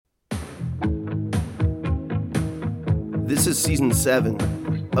This is season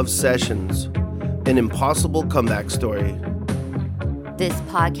 7 of Sessions, an impossible comeback story. This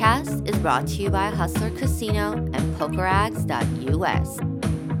podcast is brought to you by Hustler Casino and PokerAgs.us.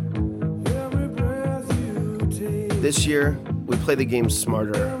 This year, we play the game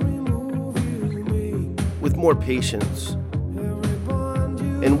smarter, with more patience,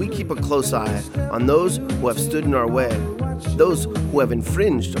 and we keep a close eye on those who have stood in our way, those who have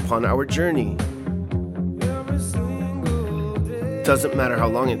infringed upon our journey. Doesn't matter how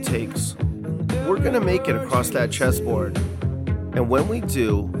long it takes, we're gonna make it across that chessboard. And when we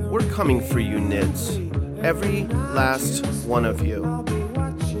do, we're coming for you, Nits. Every last one of you.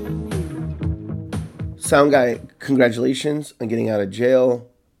 Sound Guy, congratulations on getting out of jail.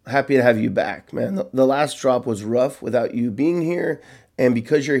 Happy to have you back, man. The last drop was rough without you being here. And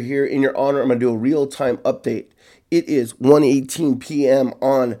because you're here, in your honor, I'm going to do a real-time update. It is 1:18 p.m.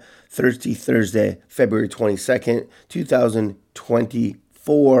 on Thursday, February 22nd,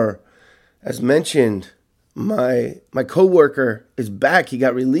 2024. As mentioned, my coworker is back. He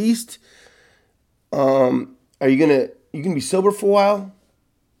got released. Are you gonna be sober for a while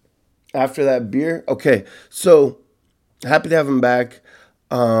after that beer? Okay, so happy to have him back.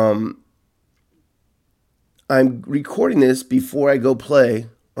 I'm recording this before I go play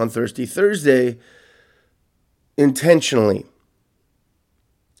on Thursday intentionally.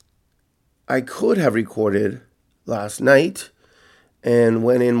 I could have recorded last night and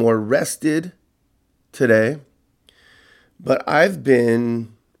went in more rested today, but I've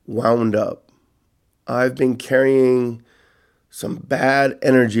been wound up. I've been carrying some bad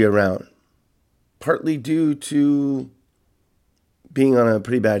energy around, partly due to being on a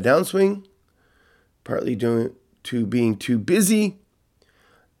pretty bad downswing, partly due to being too busy,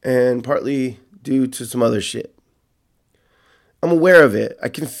 and partly due to some other shit. I'm aware of it. I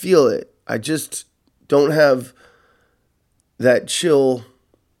can feel it. I just don't have that chill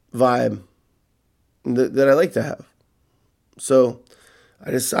vibe that I like to have. So I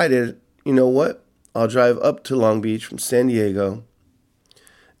decided, you know what? I'll drive up to Long Beach from San Diego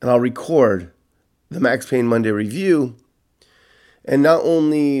and I'll record the Max Payne Monday review. And not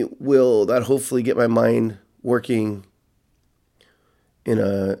only will that hopefully get my mind working in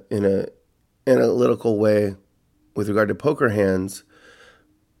a analytical way with regard to poker hands,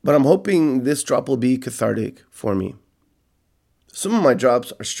 but I'm hoping this drop will be cathartic for me. Some of my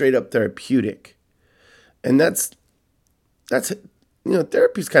drops are straight up therapeutic. And that's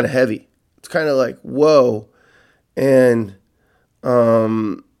therapy's kind of heavy. It's kind of like, whoa. And,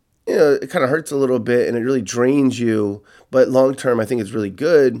 it kind of hurts a little bit and it really drains you. But long term, I think it's really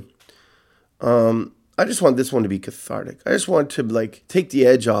good. I just want this one to be cathartic. I just want to take the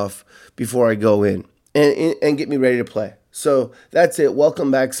edge off before I go in and get me ready to play. So that's it.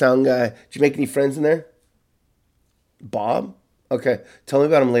 Welcome back, Sound Guy. Did you make any friends in there? Bob? Okay. Tell me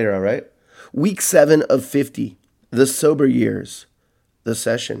about him later, all right? Week 7 of 50, the sober years, the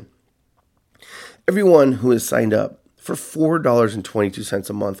session. Everyone who has signed up for $4.22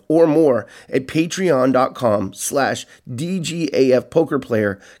 a month or more at patreon.com/DGAF poker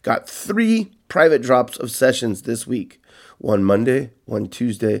player got 3 private drops of sessions this week. One Monday, one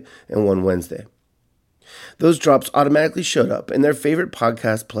Tuesday, and one Wednesday. Those drops automatically showed up in their favorite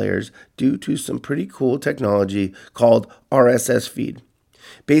podcast players due to some pretty cool technology called RSS feed.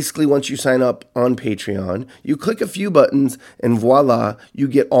 Basically, once you sign up on Patreon, you click a few buttons and voila, you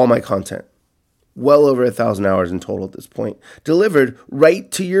get all my content. Well over 1,000 hours in total at this point, delivered right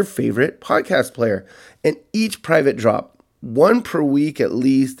to your favorite podcast player. And each private drop, 1 per week at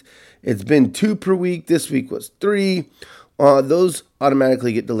least. It's been 2 per week. This week was 3. Those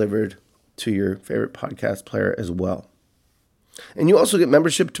automatically get delivered to your favorite podcast player as well. And you also get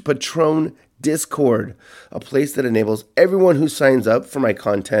membership to Patron Discord, a place that enables everyone who signs up for my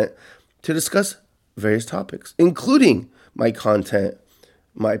content to discuss various topics, including my content,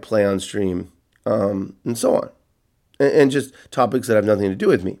 my play on stream, and so on. And just topics that have nothing to do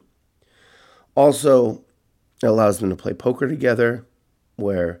with me. Also, it allows them to play poker together,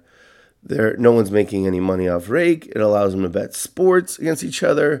 where no one's making any money off rake. It allows them to bet sports against each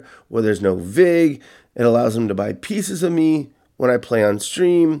other where there's no vig. It allows them to buy pieces of me when I play on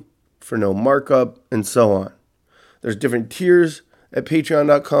stream for no markup, and so on. There's different tiers at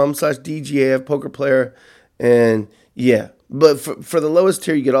patreon.com/DGAF poker player. And yeah, but for the lowest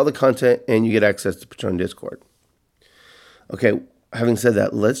tier, you get all the content and you get access to Patron Discord. Okay, having said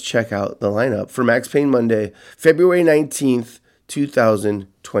that, let's check out the lineup for Max Payne Monday, February 19th,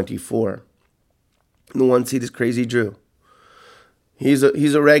 2024. The 1 seed is Crazy Drew. He's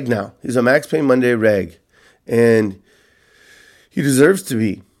a reg now. He's a Max Payne Monday reg. And he deserves to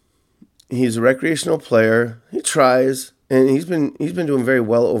be. He's a recreational player. He tries, and he's been doing very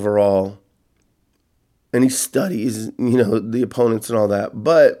well overall. And he studies, the opponents and all that,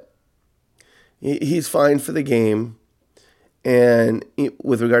 but he's fine for the game, and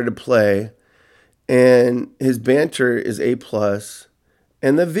with regard to play, and his banter is A+,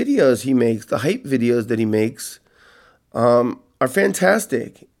 and the videos he makes, the hype videos that he makes, are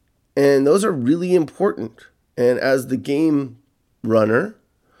fantastic, and those are really important. And as the game runner,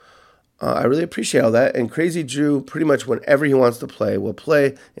 I really appreciate all that. And Crazy Drew, pretty much whenever he wants to play, will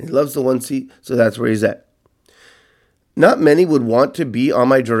play, and he loves the 1 seat, so that's where he's at. Not many would want to be on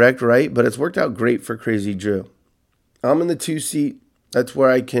my direct right, but it's worked out great for Crazy Drew. I'm in the 2 seat. That's where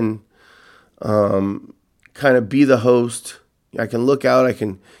I can kind of be the host. I can look out. I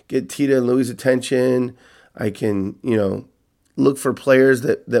can get Tita and Louie's attention. I can, look for players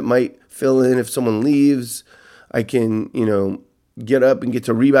that might fill in if someone leaves. I can, get up and get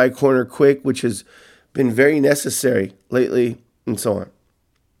to rebuy corner quick, which has been very necessary lately, and so on.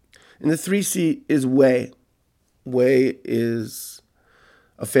 And the 3 seat is Way. Way is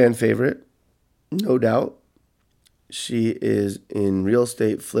a fan favorite, no doubt. She is in real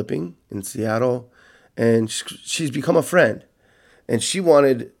estate flipping in Seattle, and she's become a friend. And she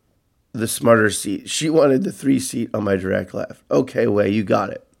wanted the smarter seat. She wanted the 3 seat on my direct left. Okay, Way, you got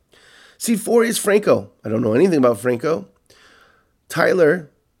it. Seat 4 is Franco. I don't know anything about Franco. Tyler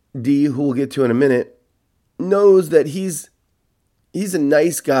D, who we'll get to in a minute, knows that he's a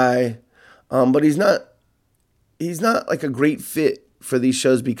nice guy, but he's not like a great fit for these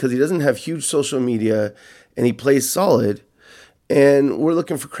shows because he doesn't have huge social media and he plays solid. And we're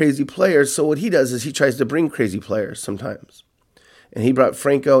looking for crazy players. So what he does is he tries to bring crazy players sometimes. And he brought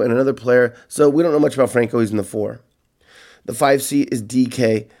Franco and another player. So we don't know much about Franco. He's in the 4. The 5 seat is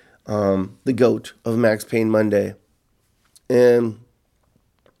DK, the GOAT of Max Payne Monday. And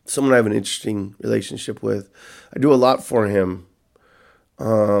someone I have an interesting relationship with. I do a lot for him.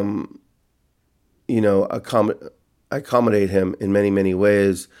 Accommodate him in many, many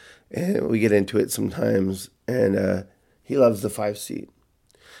ways. And we get into it sometimes. And he loves the 5 seat.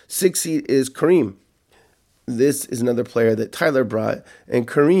 6 seat is Kareem. This is another player that Tyler brought. And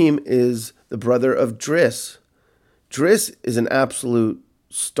Kareem is the brother of Driss. Driss is an absolute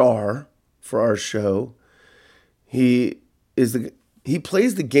star for our show. He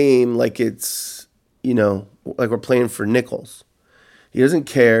plays the game like it's, like we're playing for nickels. He doesn't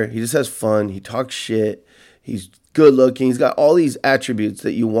care. He just has fun. He talks shit. He's good looking. He's got all these attributes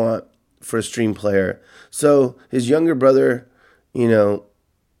that you want for a stream player. So his younger brother, we're going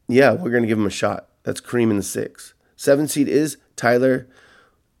to give him a shot. That's Kareem in the 6. 7 seat is Tyler,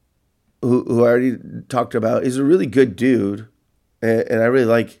 who I already talked about. He's a really good dude, and I really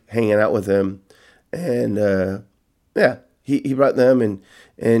like hanging out with him. And, he brought them,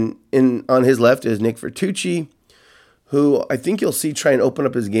 and on his left is Nick Vertucci, who I think you'll see try and open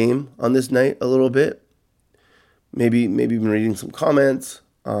up his game on this night a little bit. Maybe been reading some comments.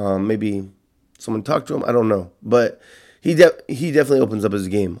 Maybe someone talked to him. I don't know. But he definitely opens up his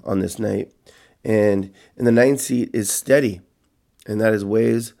game on this night. And in the 9th seat is Steady. And that is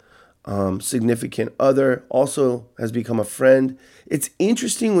Way's significant other. Also has become a friend. It's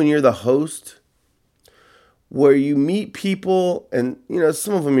interesting when you're the host where you meet people and,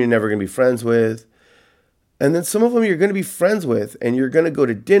 some of them you're never going to be friends with. And then some of them you're going to be friends with, and you're going to go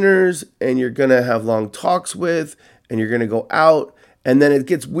to dinners, and you're going to have long talks with, and you're going to go out. And then it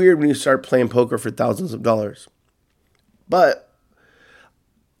gets weird when you start playing poker for thousands of dollars. But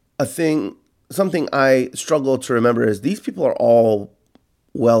something I struggle to remember is these people are all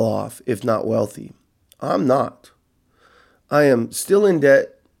well off, if not wealthy. I'm not. I am still in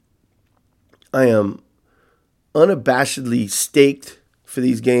debt. I am unabashedly staked for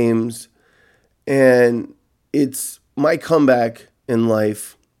these games. And it's my comeback in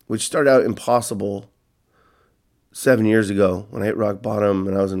life, which started out impossible 7 years ago when I hit rock bottom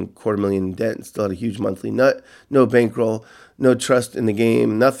and I was in $250,000 in debt and still had a huge monthly nut, no bankroll, no trust in the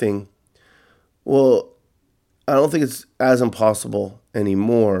game, nothing. Well, I don't think it's as impossible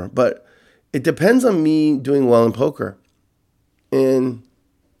anymore, but it depends on me doing well in poker. And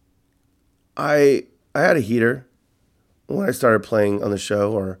I had a heater when I started playing on the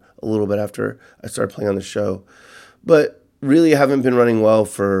show, or a little bit after I started playing on the show, but really haven't been running well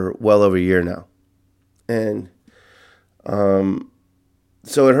for well over a year now. And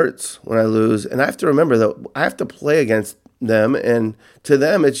so it hurts when I lose, and I have to remember that I have to play against them, and to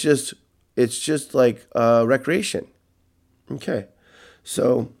them it's just like recreation. Okay,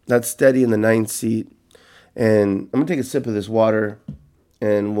 so that's Steady in the 9th seat, and I'm gonna take a sip of this water,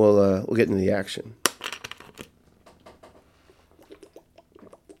 and we'll get into the action.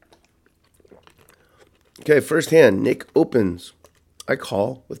 Okay, first hand, Nick opens. I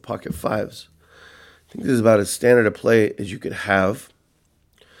call with pocket fives. I think this is about as standard a play as you could have.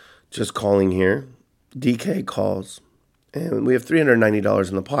 Just calling here. DK calls. And we have $390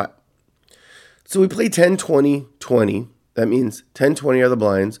 in the pot. So we play 10, 20, 20. That means 10, 20 are the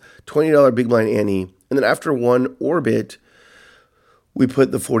blinds, $20 big blind ante. And then after one orbit, we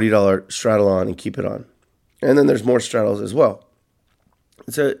put the $40 straddle on and keep it on. And then there's more straddles as well.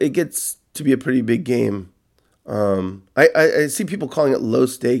 So it gets to be a pretty big game. I see people calling it low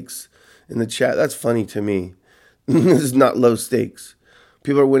stakes in the chat. That's funny to me. This is not low stakes.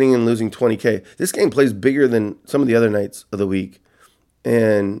 People are winning and losing 20K. This game plays bigger than some of the other nights of the week.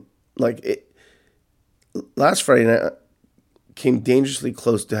 And last Friday night came dangerously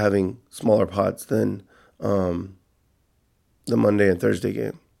close to having smaller pots than the Monday and Thursday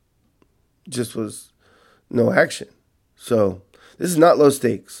game. Just was no action. So this is not low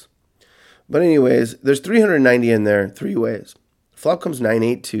stakes. But anyways, there's 390 in there, three ways. Flop comes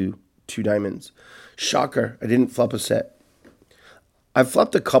 9-8-2, two diamonds. Shocker, I didn't flop a set. I've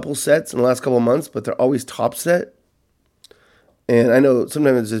flopped a couple sets in the last couple of months, but they're always top set. And I know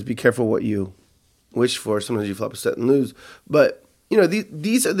sometimes it's just be careful what you wish for. Sometimes you flop a set and lose. But,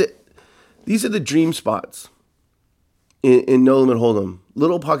 these are the dream spots in No Limit Hold'em.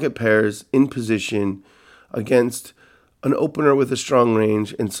 Little pocket pairs in position against an opener with a strong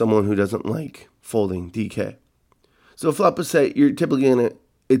range and someone who doesn't like folding DK. So flop a set,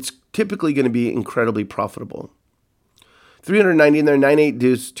 it's typically gonna be incredibly profitable. 390 in there, 9-8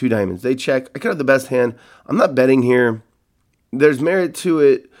 deuce, two diamonds. They check. I could have the best hand. I'm not betting here. There's merit to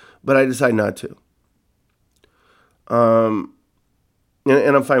it, but I decide not to. And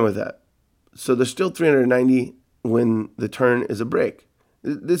I'm fine with that. So there's still 390 when the turn is a break.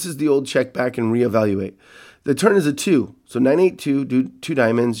 This is the old check back and reevaluate. The turn is a 2. So 9-8-2, do two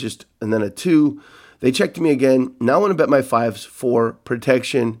diamonds, and then a 2. They check to me again. Now I want to bet my fives for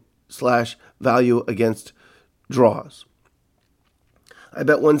protection / value against draws. I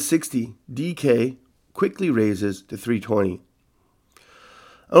bet 160. DK quickly raises to 320.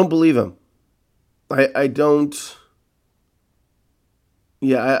 I don't believe him. I don't.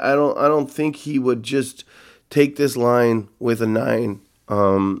 Yeah, I don't think he would just take this line with a 9.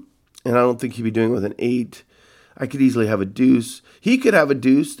 And I don't think he'd be doing it with an 8. I could easily have a deuce. He could have a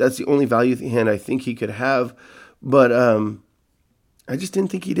deuce. That's the only value hand I think he could have. But I just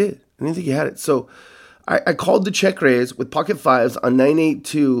didn't think he did. I didn't think he had it. So I called the check raise with pocket fives on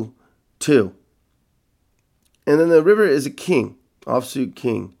 9-8-2-2. And then the river is a king, offsuit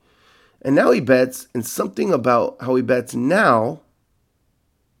king. And now he bets, and something about how he bets now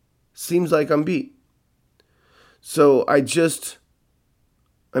seems like I'm beat. So I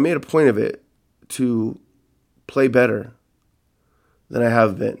made a point of it to play better than I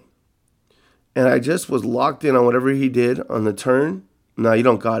have been. And I just was locked in on whatever he did on the turn. No, you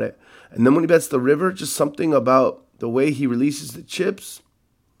don't got it. And then when he bets the river, just something about the way he releases the chips,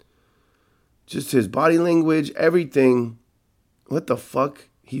 just his body language, everything. What the fuck?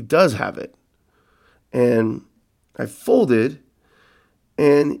 He does have it. And I folded,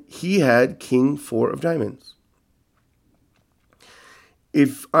 and he had king 4 of diamonds.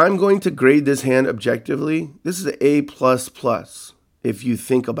 If I'm going to grade this hand objectively, this is an A++, if you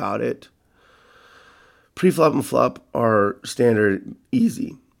think about it. Pre-flop and flop are standard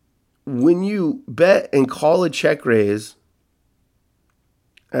easy. When you bet and call a check raise,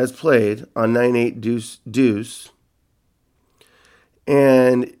 as played on 9-8 deuce,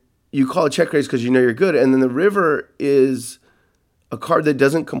 and you call a check raise because you know you're good, and then the river is a card that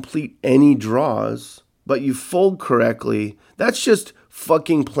doesn't complete any draws, but you fold correctly, that's just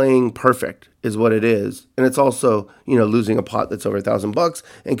fucking playing perfect is what it is. And it's also, losing a pot that's over $1,000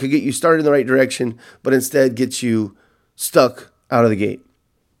 and could get you started in the right direction, but instead gets you stuck out of the gate.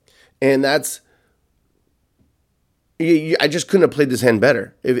 And that's, I just couldn't have played this hand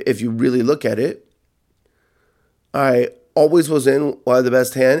better. If you really look at it, I always was in the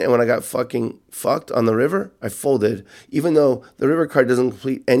best hand, and when I got fucking fucked on the river, I folded, even though the river card doesn't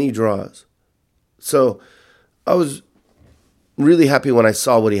complete any draws. So I was really happy when I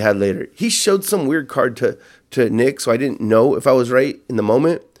saw what he had later. He showed some weird card to Nick, so I didn't know if I was right in the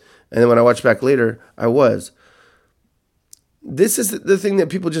moment. And then when I watched back later, I was. This is the thing that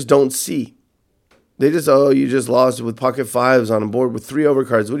people just don't see. They just, you just lost with pocket fives on a board with 3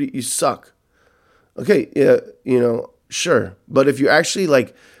 overcards. You suck. Okay, yeah, sure. But if you're actually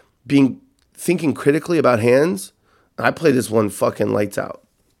thinking critically about hands, I play this one fucking lights out.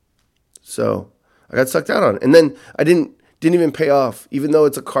 So I got sucked out on it. And then I didn't even pay off, even though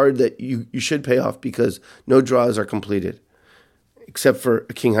it's a card that you should pay off because no draws are completed, except for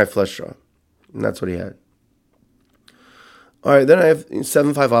a king high flush draw. And that's what he had. All right, then I have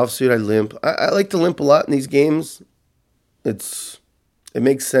 7-5 offsuit. I limp. I like to limp a lot in these games. It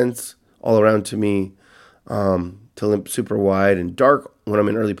makes sense all around to me to limp super wide and dark when I'm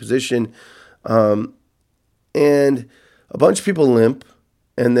in early position. And a bunch of people limp,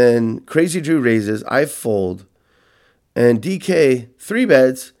 and then Crazy Drew raises. I fold, and DK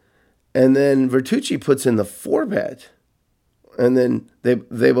 3-bets, and then Vertucci puts in the 4-bet. And then they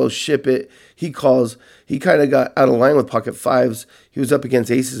both ship it. He calls. He kind of got out of line with pocket fives. He was up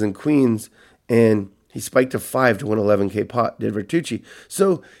against aces and queens, and he spiked a 5 to win 11K pot, did Vertucci.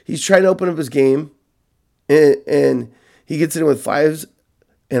 So he's trying to open up his game, and he gets in with fives,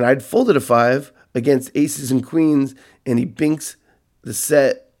 and I'd folded a 5 against aces and queens, and he binks the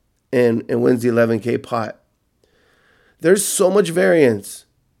set and wins the 11K pot. There's so much variance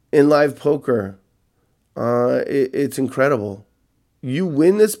in live poker. It's incredible. You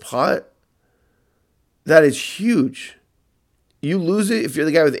win this pot, that is huge. You lose it if you're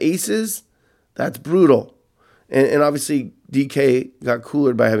the guy with aces, that's brutal. And obviously DK got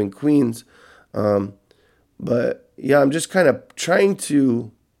cooler by having queens. But yeah, I'm just kind of trying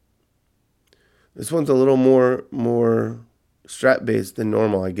to. This one's a little more strat based than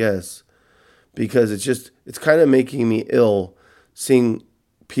normal, I guess, because it's kind of making me ill seeing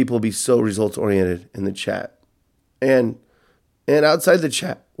people be so results oriented in the chat and outside the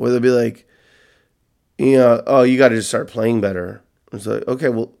chat, where they'll be like, oh, you got to just start playing better. It's like, okay,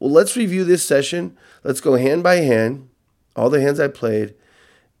 well, let's review this session. Let's go hand by hand, all the hands I played,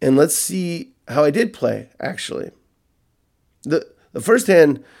 and let's see how I did play, actually. The first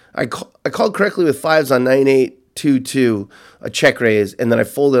hand, I called correctly with fives on 9-8, 2-2, a check raise, and then I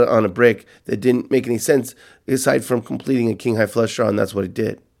folded on a brick that didn't make any sense aside from completing a king high flush draw, and that's what it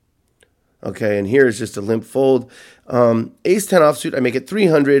did. Okay, and here is just a limp fold. Ace 10 offsuit, I make it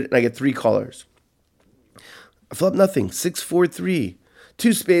 300, and I get 3 callers. I flop nothing, 6-4-3,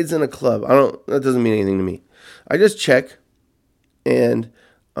 2 spades and a club. That doesn't mean anything to me. I just check, and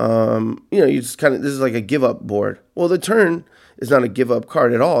you just kind of, this is like a give up board. Well, the turn is not a give up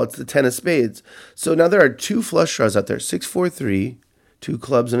card at all. It's the 10 of spades. So now there are 2 flush draws out there, 6-4-3, 2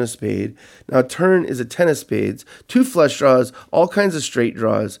 clubs and a spade. Now turn is a 10 of spades, 2 flush draws, all kinds of straight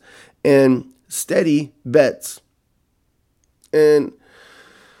draws, and steady bets. And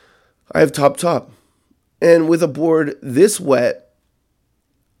I have top. And with a board this wet,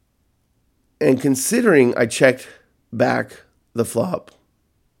 and considering I checked back the flop,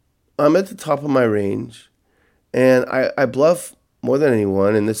 I'm at the top of my range, and I bluff more than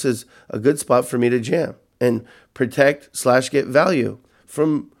anyone, and this is a good spot for me to jam and protect/get value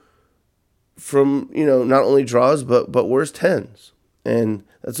from not only draws but worse tens. And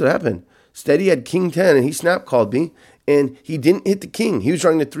that's what happened. Steady had king 10, and he snap called me, and he didn't hit the king. He was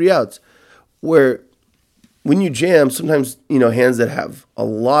drawing the 3 outs, where when you jam, sometimes hands that have a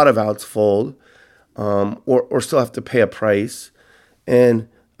lot of outs fold, or still have to pay a price, and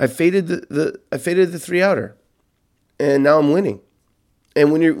I faded the 3 outer, and now I'm winning.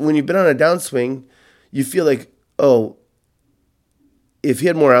 And when you've been on a downswing, you feel like, oh, if he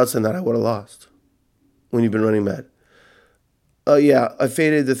had more outs than that, I would have lost. When you've been running bad, yeah, I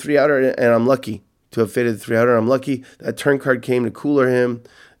faded the 3 outer, and I'm lucky to have faded the 3 outer. I'm lucky that turn card came to cooler him,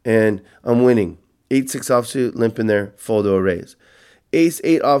 and I'm winning. 8-6 offsuit, limp in there, fold to a raise. Ace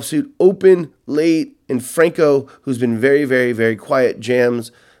 8 offsuit, open late, and Franco, who's been very, very, very quiet,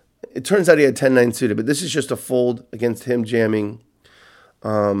 jams. It turns out he had 10-9 suited, but this is just a fold against him jamming.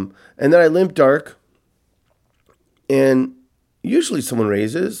 And then I limp dark, and usually someone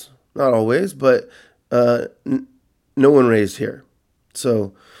raises, not always, but no one raised here.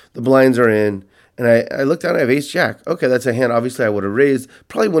 So the blinds are in, and I looked down, I have ace jack. Okay, that's a hand. Obviously, I would have raised.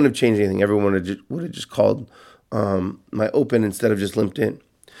 Probably wouldn't have changed anything. Everyone would have just called my open instead of just limped in.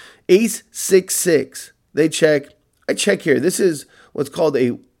 Ace 6-6. They check. I check here. This is what's called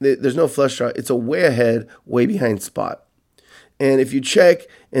there's no flush draw. It's a way ahead, way behind spot. And if you check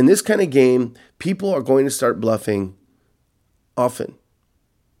in this kind of game, people are going to start bluffing often.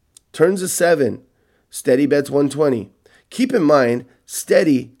 Turns a 7. Steady bets 120. Keep in mind,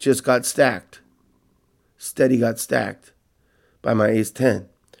 steady just got stacked. Steady got stacked by my ace 10.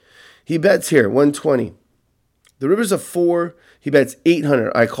 He bets here, 120. The river's a 4. He bets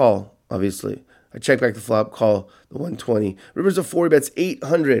 800. I call, obviously. I check back the flop, call the 120. River's a 4. He bets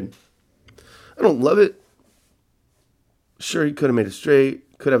 800. I don't love it. Sure, he could have made a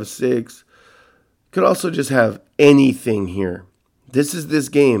straight. Could have a 6. Could also just have anything here. This is this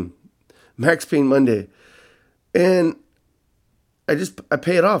game. Max Payne Monday. And I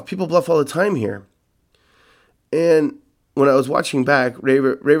pay it off. People bluff all the time here. And when I was watching back,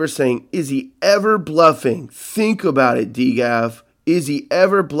 Raver saying, is he ever bluffing? Think about it, DGAF. Is he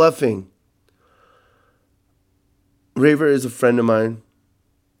ever bluffing? Raver is a friend of mine.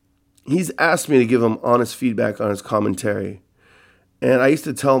 He's asked me to give him honest feedback on his commentary. And I used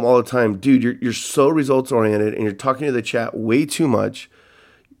to tell him all the time, dude, you're so results oriented and you're talking to the chat way too much.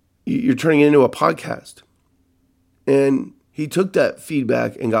 You're turning it into a podcast. And he took that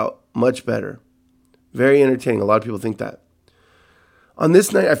feedback and got much better. Very entertaining. A lot of people think that. On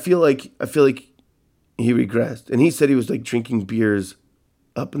this night, I feel like he regressed. And he said he was like drinking beers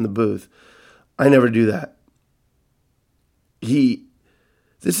up in the booth. I never do that.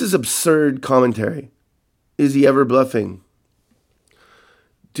 This is absurd commentary. Is he ever bluffing?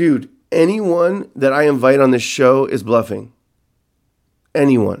 Dude, anyone that I invite on this show is bluffing.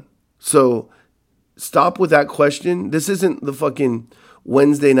 Anyone. So stop with that question. This isn't the fucking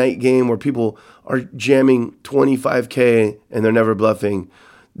Wednesday night game where people are jamming 25K and they're never bluffing.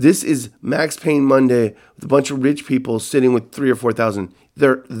 This is Max Payne Monday with a bunch of rich people sitting with 3,000 or 4,000.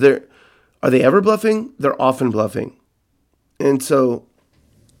 Are they ever bluffing? They're often bluffing. And so,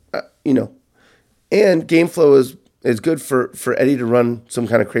 and game flow is good for Eddie to run some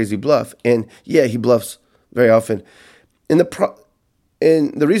kind of crazy bluff. And yeah, he bluffs very often. And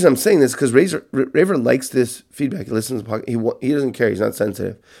the reason I'm saying this is because Raver likes this feedback. He listens to the podcast. He doesn't care. He's not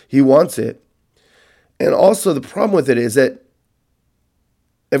sensitive. He wants it. And also the problem with it is that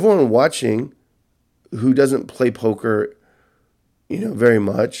everyone watching who doesn't play poker, very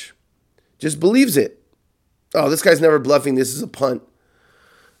much, just believes it. Oh, this guy's never bluffing. This is a punt.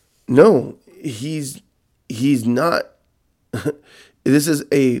 No, he's not. This is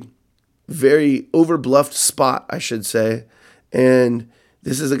a very over-bluffed spot, I should say. And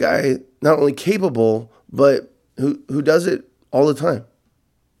this is a guy not only capable, but who does it all the time.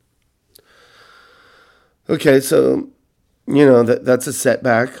 Okay, so, that's a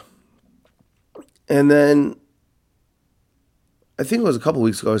setback. And then I think it was a couple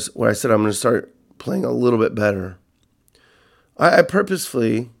weeks ago where I said I'm going to start playing a little bit better. I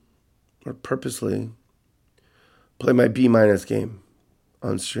purposely play my B- game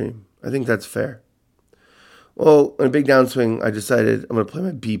on stream. I think that's fair. Well, in a big downswing, I decided I'm going to play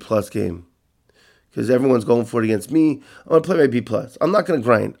my B+ game because everyone's going for it against me. I'm going to play my B+. I'm not going to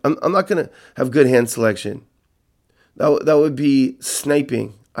grind. I'm not going to have good hand selection. That would be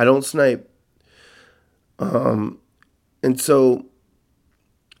sniping. I don't snipe. And so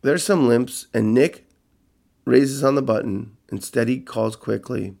there's some limps, and Nick raises on the button and Steady calls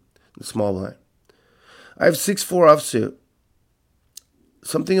quickly the small blind. I have 6-4 offsuit.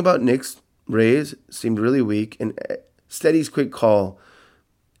 Something about Nick's raise seemed really weak, and Steady's quick call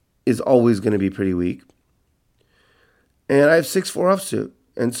is always going to be pretty weak. And I have 6-4 offsuit,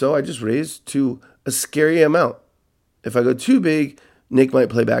 and so I just raised to a scary amount. If I go too big, Nick might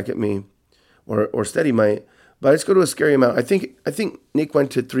play back at me, or Steady might. But I just go to a scary amount. I think Nick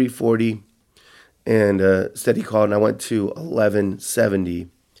went to 340 and Steady called, and I went to 1170.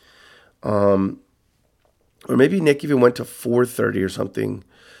 Or maybe Nick even went to 430 or something.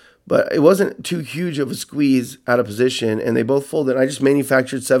 But it wasn't too huge of a squeeze out of position, and they both folded. I just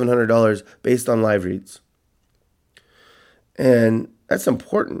manufactured $700 based on live reads. And that's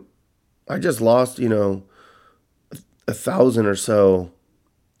important. I just lost, 1,000 or so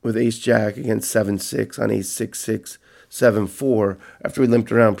with ace-jack against 7-6 on ace-6-6, 7-4 after we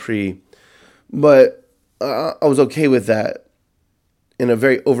limped around pre. But I was okay with that in a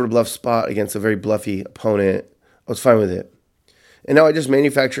very overbluff spot against a very bluffy opponent. I was fine with it. And now I just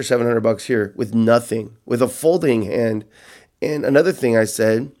manufacture $700 here with nothing, with a folding hand. And another thing I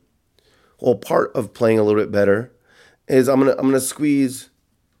said, part of playing a little bit better is I'm gonna squeeze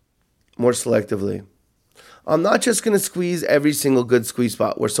more selectively. I'm not just going to squeeze every single good squeeze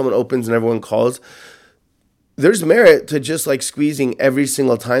spot where someone opens and everyone calls. There's merit to just like squeezing every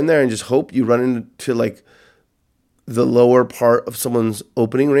single time there and just hope you run into like the lower part of someone's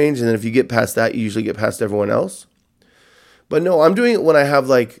opening range. And then if you get past that, you usually get past everyone else. But no, I'm doing it when I have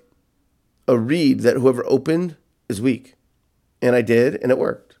like a read that whoever opened is weak. And I did, and it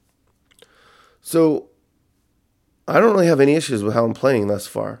worked. So I don't really have any issues with how I'm playing thus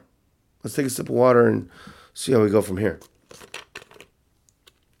far. Let's take a sip of water and see how we go from here.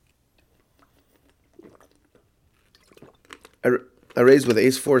 I raised with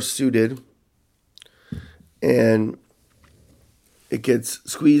ace-4 suited, and it gets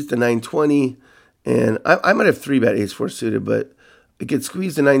squeezed to 920, and I might have 3-bet ace-4 suited, but it gets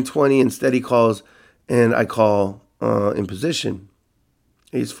squeezed to 920 and Steady calls, and I call in position.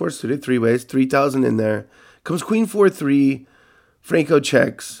 Ace-4 suited, 3 ways, 3,000 in there. Comes queen-4-3, Franco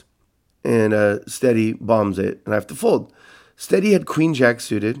checks, and Steady bombs it, and I have to fold. Steady had queen jack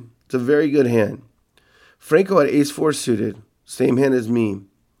suited. It's a very good hand. Franco had ace 4 suited. Same hand as me.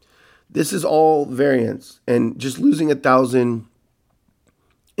 This is all variance. And just losing 1,000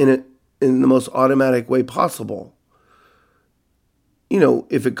 in the most automatic way possible.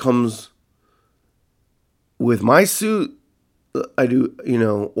 If it comes with my suit, I do,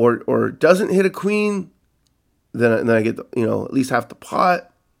 or doesn't hit a queen, then I get, at least half the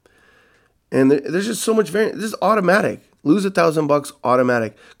pot. And there's just so much variance. This is automatic. Lose $1,000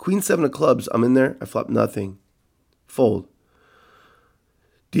 automatic. Queen 7 of clubs. I'm in there. I flop nothing. Fold.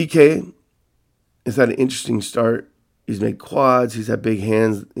 DK has had an interesting start. He's made quads. He's had big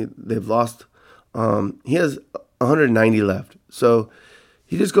hands. They've lost. He has 190 left. So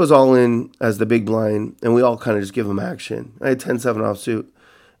he just goes all in as the big blind, and we all kind of just give him action. I had 10-7 offsuit,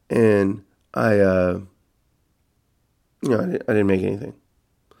 and I didn't make anything.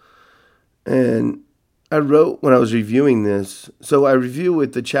 And I wrote when I was reviewing this, so I review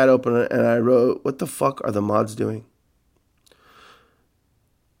with the chat open, and I wrote, what the fuck are the mods doing?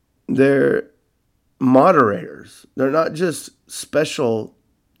 They're moderators. They're not just special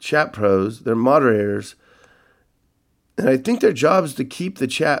chat pros. They're moderators. And I think their job is to keep the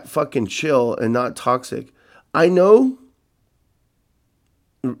chat fucking chill and not toxic. I know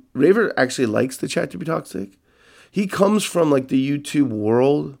Raver actually likes the chat to be toxic. He comes from like the YouTube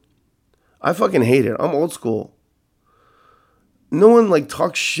world. I fucking hate it. I'm old school. No one like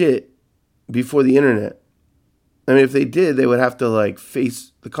talks shit before the internet. I mean, if they did, they would have to like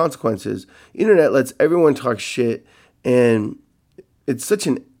face the consequences. Internet lets everyone talk shit, and it's such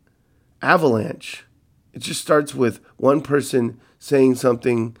an avalanche. It just starts with one person saying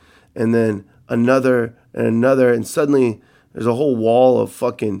something, and then another, and suddenly there's a whole wall of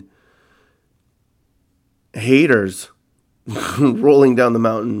fucking haters rolling down the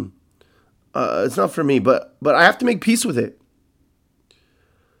mountain. It's not for me, but I have to make peace with it.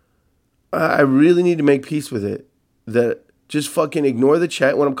 I really need to make peace with it. That just fucking ignore the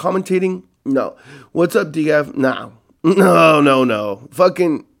chat when I'm commentating. No. What's up, DF? No.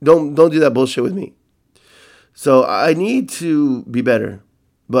 Fucking don't do that bullshit with me. So I need to be better,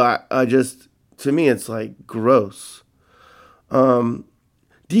 but I just, to me, it's like gross.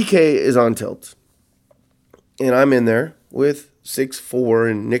 DK is on tilt, and I'm in there with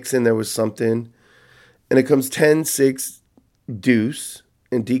 6-4, and Nick's in there with something, and it comes 10-6 deuce,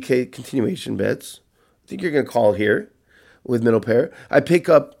 and DK continuation bets. I think you're going to call here with middle pair. I pick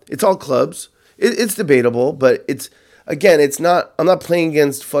up, it's all clubs. It's debatable, but it's not, I'm not playing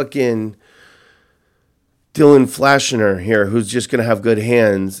against fucking Dylan Flaschener here, who's just going to have good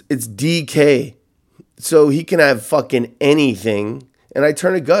hands. It's DK. So he can have fucking anything. And I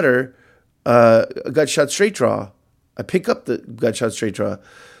turn a gutter, a gut shot straight draw. I pick up the gut shot straight draw.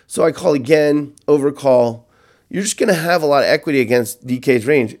 So I call again, overcall. You're just going to have a lot of equity against DK's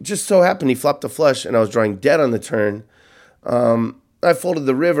range. It just so happened he flopped a flush, and I was drawing dead on the turn. I folded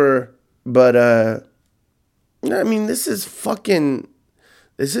the river, but I mean, this is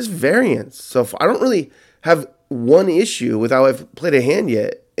variance. So if I don't really have one issue with how I've played a hand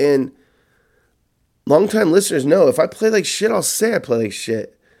yet. And longtime listeners know if I play like shit, I'll say I play like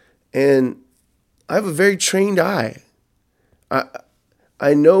shit. And I have a very trained eye.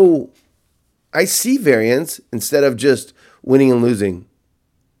 I know, I see variance instead of just winning and losing.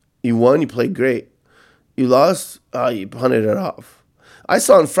 You won, you played great. You lost, you punted it off. I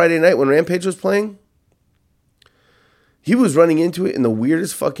saw on Friday night when Rampage was playing, he was running into it in the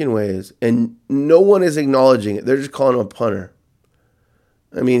weirdest fucking ways, and no one is acknowledging it. They're just calling him a punter.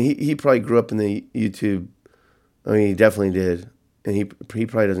 I mean, he probably grew up in the YouTube. I mean, he definitely did, and he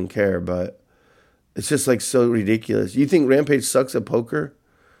probably doesn't care, but it's just like so ridiculous. You think Rampage sucks at poker?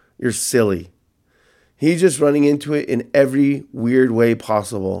 You're silly. He's just running into it in every weird way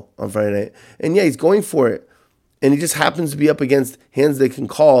possible on Friday night. And yeah, he's going for it. And he just happens to be up against hands they can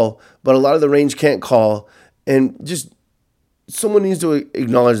call, but a lot of the range can't call. And just someone needs to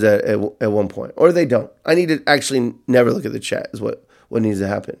acknowledge that at one point. Or they don't. I need to actually never look at the chat is what needs to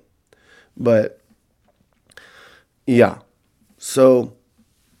happen. But yeah. So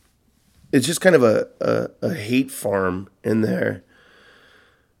it's just kind of a hate farm in there.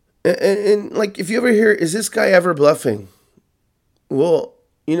 And like, if you ever hear, is this guy ever bluffing? Well,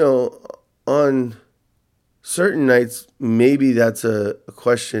 on certain nights, maybe that's a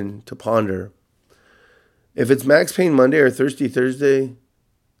question to ponder. If it's Max Payne Monday or Thirsty Thursday,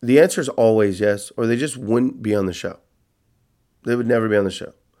 the answer is always yes, or they just wouldn't be on the show. They would never be on the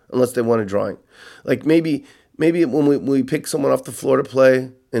show unless they want a drawing. Like maybe when we pick someone off the floor to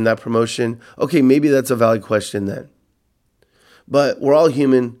play in that promotion, okay, maybe that's a valid question then. But we're all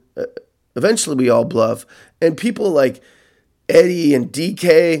human. Eventually we all bluff. And people like, Eddie and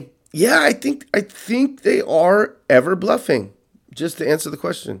DK, yeah, I think they are ever bluffing, just to answer the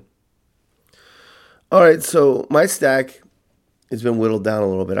question. All right, so my stack has been whittled down a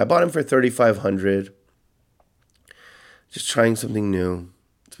little bit. I bought him for $3,500. Just trying something new.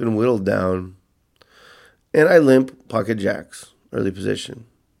 It's been whittled down. And I limp pocket jacks, early position.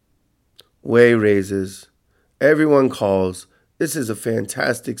 Way raises. Everyone calls. This is a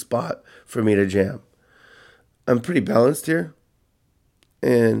fantastic spot for me to jam. I'm pretty balanced here.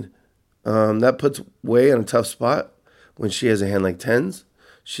 And that puts Way in a tough spot. When she has a hand like tens,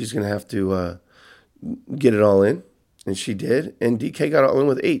 she's going to have to get it all in. And she did. And DK got all in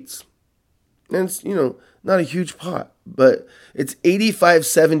with eights. And it's, not a huge pot. But it's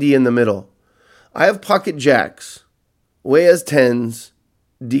 85-70 in the middle. I have pocket jacks. Way has tens.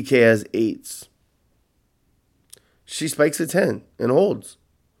 DK has eights. She spikes a 10 and holds.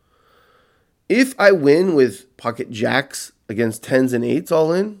 If I win with pocket jacks against tens and eights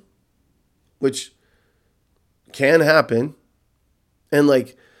all in, which can happen, and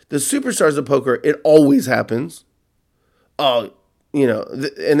like the superstars of poker, it always happens. Oh,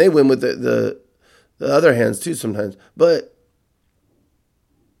 and they win with the other hands too sometimes. But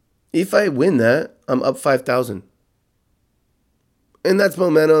if I win that, I'm up 5,000. And that's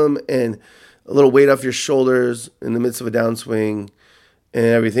momentum and a little weight off your shoulders in the midst of a downswing and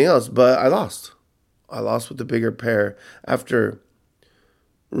everything else. But I lost. I lost with the bigger pair after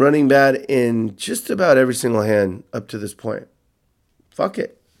running bad in just about every single hand up to this point. Fuck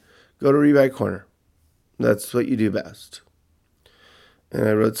it. Go to rebuy corner. That's what you do best. And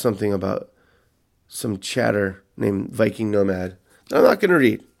I wrote something about some chatter named Viking Nomad that I'm not going to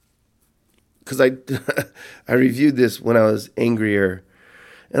read. Because I reviewed this when I was angrier.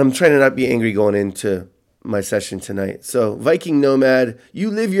 And I'm trying to not be angry going into my session tonight. So Viking Nomad,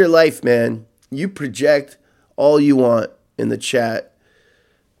 you live your life, man. You project all you want in the chat.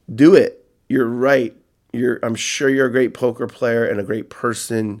 Do it. You're right. I'm sure you're a great poker player and a great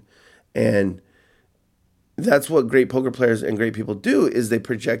person. And that's what great poker players and great people do, is they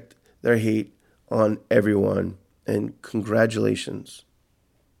project their hate on everyone. And congratulations.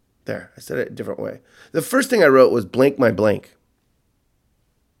 There, I said it a different way. The first thing I wrote was blank my blank.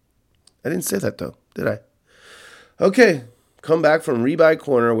 I didn't say that though, did I? Okay, come back from rebuy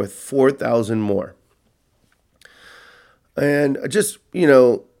corner with 4,000 more. And just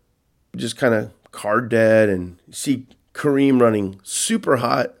kind of card dead, and see Kareem running super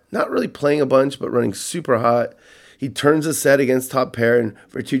hot. Not really playing a bunch, but running super hot. He turns a set against top pair, and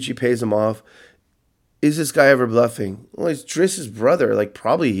Vertucci pays him off. Is this guy ever bluffing? Well, he's Driss's brother. Like,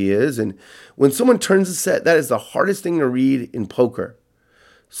 probably he is. And when someone turns a set, that is the hardest thing to read in poker.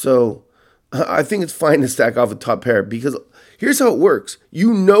 So I think it's fine to stack off a top pair, because here's how it works.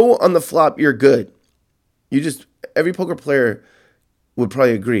 On the flop you're good. Every poker player would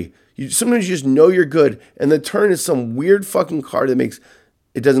probably agree. Sometimes you just know you're good, and the turn is some weird fucking card that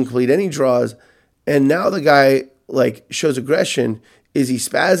it doesn't complete any draws. And now the guy shows aggression. Is he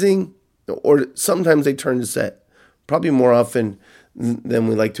spazzing? Or sometimes they turn to set. Probably more often than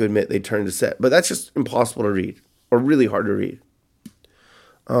we like to admit, they turn to set. But that's just impossible to read, or really hard to read.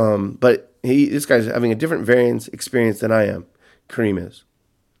 But this guy's having a different variance experience than I am. Kareem is.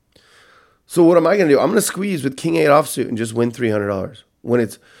 So what am I going to do? I'm going to squeeze with King 8 offsuit and just win $300. When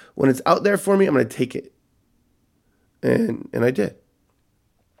it's out there for me, I'm going to take it. And I did.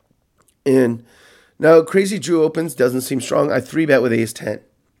 And now Crazy Drew opens, doesn't seem strong. I 3-bet with ace 10.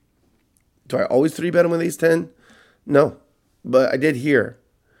 Do I always 3-bet him with ace 10? No. But I did here.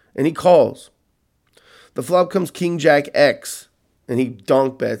 And he calls. The flop comes King Jack X. And he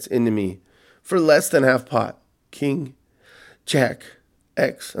donk bets into me for less than half pot. King Jack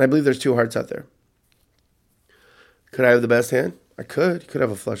X. And I believe there's 2 hearts out there. Could I have the best hand? I could. Could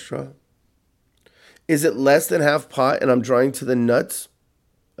have a flush draw. Is it less than half pot and I'm drawing to the nuts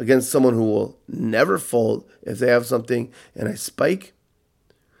against someone who will never fold if they have something and I spike?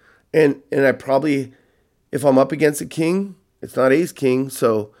 And I probably, if I'm up against a king, it's not ace king.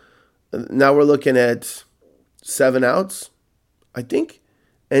 So now we're looking at 7 outs. I think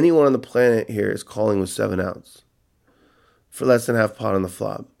anyone on the planet here is calling with 7 outs for less than half pot on the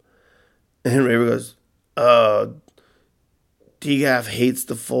flop. And Raver goes, DGAF hates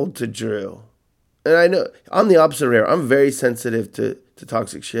the fold to Drew. And I know, I'm the opposite of Raver. I'm very sensitive to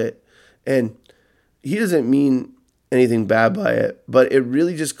toxic shit. And he doesn't mean anything bad by it, but it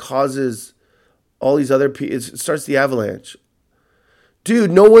really just causes all these other people, it starts the avalanche.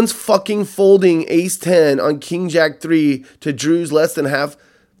 Dude, no one's fucking folding ace 10 on King Jack 3 to Drew's less than half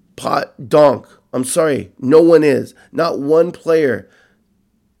pot donk. I'm sorry. No one is. Not one player.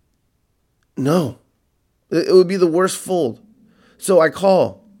 No. It would be the worst fold. So I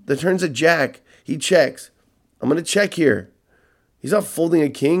call. The turn's a jack. He checks. I'm going to check here. He's not folding a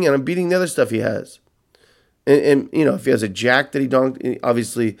king, and I'm beating the other stuff he has. And if he has a jack that he donked,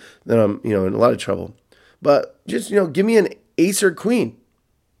 obviously, then I'm, in a lot of trouble. But just, give me an ace or queen.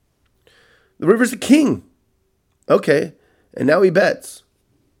 The river's a king. Okay. And now he bets.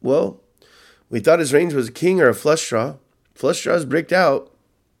 Well, we thought his range was a king or a flush draw. Flush draw is bricked out.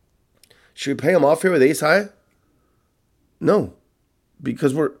 Should we pay him off here with ace high? No.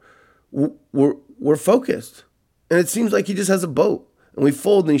 Because we're focused. And it seems like he just has a boat. And we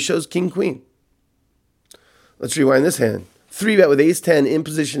fold and he shows king queen. Let's rewind this hand. 3-bet with ace-10 in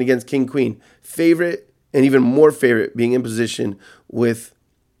position against king-queen. Favorite, and even more favorite, being in position with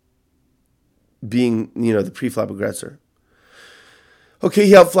being, the pre-flop aggressor. Okay,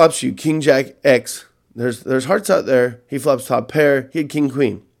 he outflops you. King-jack X. There's hearts out there. He flops top pair. He had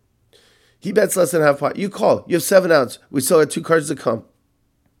king-queen. He bets less than half pot. You call. You have 7 outs. We still have 2 cards to come.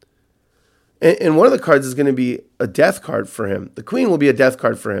 And one of the cards is going to be a death card for him. The queen will be a death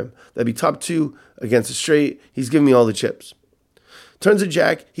card for him. That'd be top 2 against a straight. He's giving me all the chips. Turns a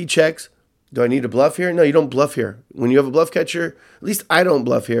jack. He checks. Do I need to bluff here? No, you don't bluff here. When you have a bluff catcher, at least I don't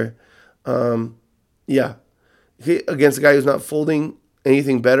bluff here. Yeah. Against a guy who's not folding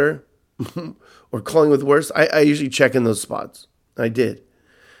anything better or calling with worse, I usually check in those spots. I did.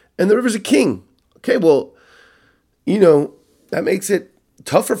 And the river's a king. Okay, well, that makes it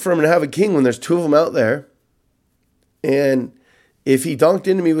tougher for him to have a king when there's 2 of them out there. And if he donked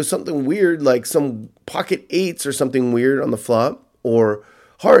into me with something weird, like some pocket 8s or something weird on the flop, or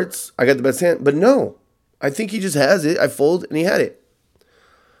hearts, I got the best hand. But no, I think he just has it. I fold, and he had it.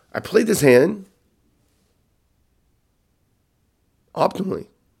 I played this hand optimally.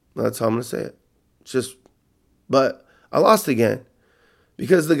 That's how I'm going to say it. But I lost again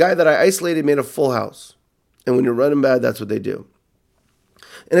because the guy that I isolated made a full house. And when you're running bad, that's what they do.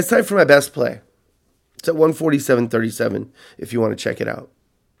 And it's time for my best play. It's at 147.37 if you want to check it out.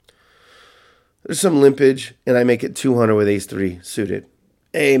 There's some limpage, and I make it 200 with ace-3 suited.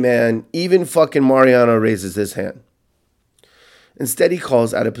 Hey, man, even fucking Mariano raises this hand. Instead, he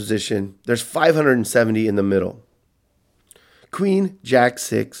calls out of position. There's 570 in the middle. Queen, jack,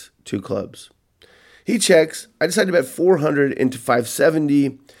 6, 2 clubs. He checks. I decide to bet 400 into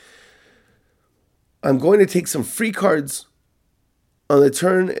 570. I'm going to take some free cards on the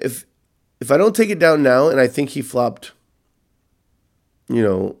turn. If I don't take it down now, and I think he flopped,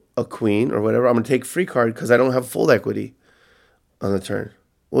 a queen or whatever, I'm going to take free card because I don't have fold equity on the turn.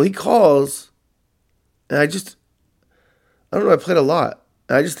 Well, he calls, and I don't know, I played a lot.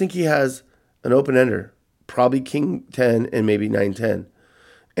 And I just think he has an open-ender, probably king 10 and maybe 9-10.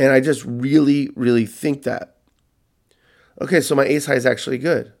 And I just really, really think that. Okay, so my ace high is actually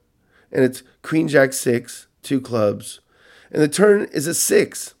good. And it's queen, jack, 6, 2 clubs. And the turn is a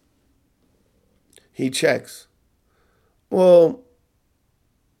 6. He checks. Well,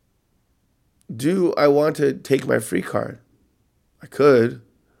 do I want to take my free card? I could.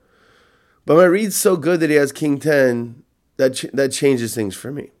 But my read's so good that he has king 10, that changes things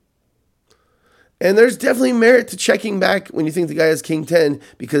for me. And there's definitely merit to checking back when you think the guy has king 10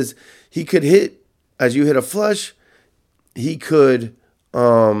 because he could hit, as you hit a flush, he could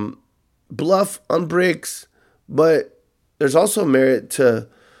bluff on bricks, but there's also merit to,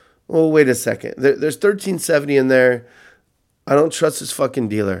 wait a second. There's 1370 in there. I don't trust this fucking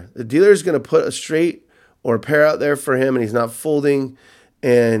dealer. The dealer is going to put a straight or a pair out there for him, and he's not folding.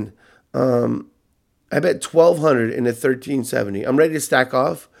 And I bet 1,200 into 1370. I'm ready to stack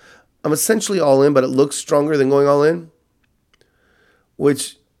off. I'm essentially all in, but it looks stronger than going all in,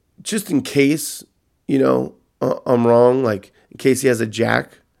 which just in case, I'm wrong, like in case he has a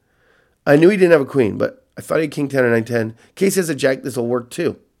jack. I knew he didn't have a queen, but I thought he had king 10 or 9-10. In case he has a jack, this will work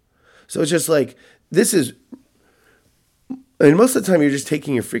too. So it's just like, and most of the time you're just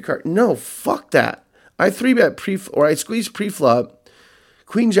taking your free card. No, fuck that. I 3-bet I squeeze pre-flop,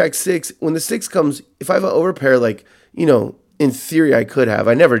 queen, jack, 6. When the 6 comes, if I have an overpair, like, in theory I could have.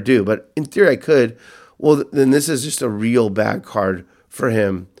 I never do, but in theory I could. Well, then this is just a real bad card for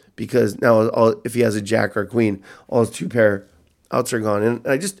him because now if he has a jack or a queen, all his 2 pair outs are gone. And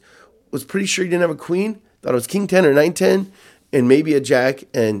I just was pretty sure he didn't have a queen. Thought it was king 10 or 9-10 and maybe a jack.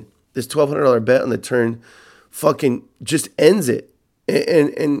 And this $1,200 bet on the turn fucking just ends it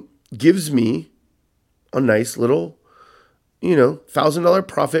and gives me a nice little, $1,000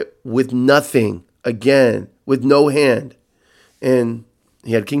 profit with nothing. Again, with no hand. And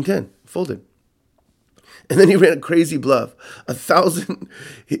he had king 10, folded. And then he ran a crazy bluff. 1,000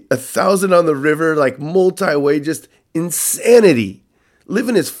 on the river, like multi-way, just insanity.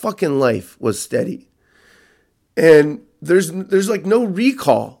 Living his fucking life was steady. And there's like no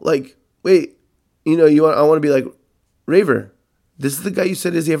recall. Like, wait, I want to be like, Raver, this is the guy you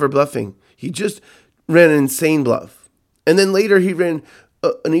said, is he ever bluffing? He just ran an insane bluff. And then later he ran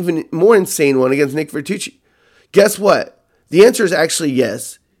an even more insane one against Nick Vertucci. Guess what? The answer is actually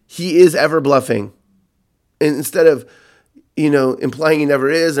yes. He is ever bluffing. And instead of, implying he never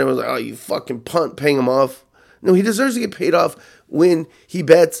is, and I was like, oh, you fucking punt, paying him off. No, he deserves to get paid off when he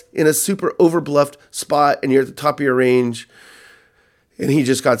bets in a super over-bluffed spot and you're at the top of your range and he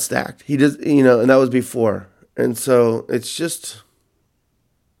just got stacked. He does, and that was before. And so it's just,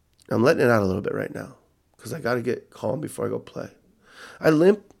 I'm letting it out a little bit right now because I got to get calm before I go play. I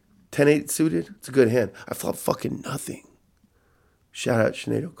limp 10-8 suited. It's a good hand. I flop fucking nothing. Shout out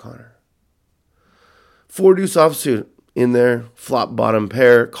Sinead O'Connor. 4 deuce offsuit in there. Flop bottom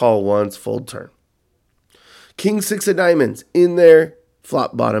pair. Call once. Fold turn. King 6 of diamonds in there.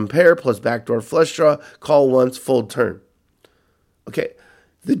 Flop bottom pair plus backdoor flush draw. Call once. Fold turn. Okay.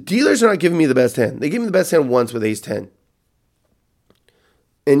 The dealers are not giving me the best hand. They gave me the best hand once with ace 10.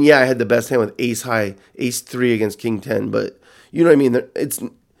 And yeah, I had the best hand with ace high, ace 3 against king 10. But you know what I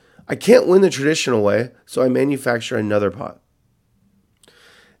mean? I can't win the traditional way, so I manufacture another pot.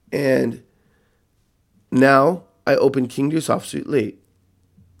 And now I open king deuce offsuit late.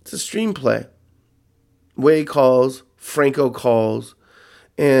 It's a stream play. Way calls, Franco calls,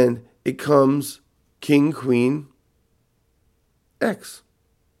 and it comes king, queen, X.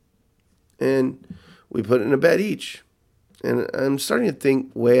 And we put in a bet each. And I'm starting to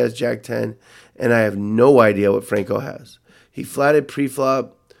think Way has jack 10, and I have no idea what Franco has. He flatted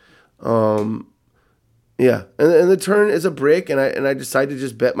pre-flop. Yeah, and the turn is a brick, and I decided to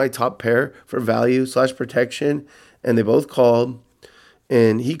just bet my top pair for value / protection, and they both called,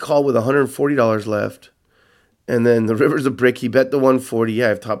 and he called with $140 left, and then the river's a brick. He bet the 140. Yeah, I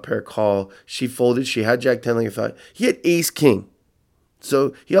have top pair call. She folded. She had jack 10 like I thought. He had ace king,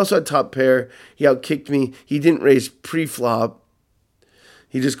 so he also had top pair. He outkicked me. He didn't raise pre-flop.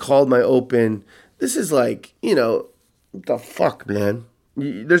 He just called my open. This is like, what the fuck, man?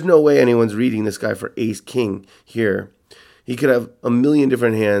 There's no way anyone's reading this guy for ace king here. He could have a million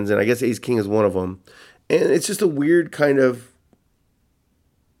different hands, and I guess ace king is one of them. And it's just a weird kind of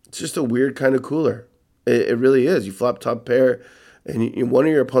cooler. It really is. You flop top pair, and one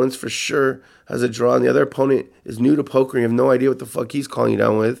of your opponents for sure has a draw, and the other opponent is new to poker, and you have no idea what the fuck he's calling you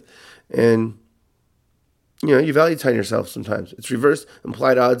down with. And, you value time yourself sometimes. It's reverse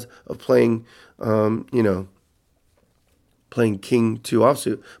implied odds of playing, playing king 2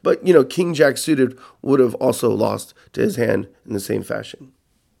 offsuit. But, king jack suited would have also lost to his hand in the same fashion.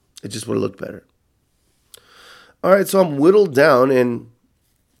 It just would have looked better. All right, so I'm whittled down, and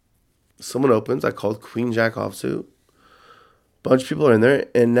someone opens. I called queen jack offsuit. Bunch of people are in there,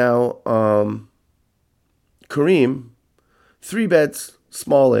 and now Kareem, 3 bets,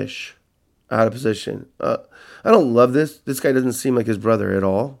 smallish, out of position. I don't love this. This guy doesn't seem like his brother at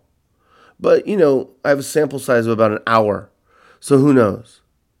all. But, I have a sample size of about an hour. So who knows?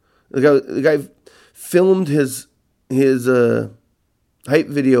 The guy filmed his hype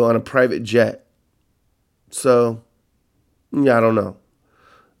video on a private jet. So, yeah, I don't know.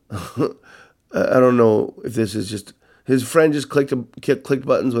 I don't know if this is just his friend just clicked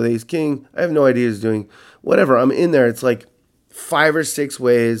buttons with ace king. I have no idea what he's doing. Whatever. I'm in there. It's like 5 or 6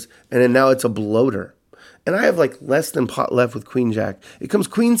 ways, and then now it's a bloater. And I have like less than pot left with queen jack. It comes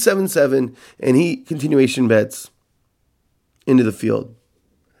queen 7-7, and he continuation bets into the field.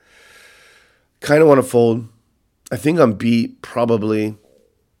 Kind of want to fold. I think I'm beat, probably.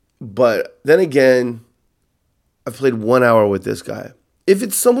 But then again, I've played 1 hour with this guy. If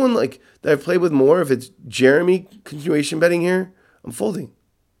it's someone like that I've played with more, if it's Jeremy continuation betting here, I'm folding.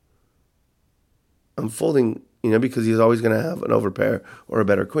 Because he's always going to have an overpair or a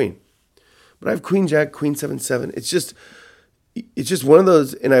better queen. But I have queen jack, queen 7-7. It's just one of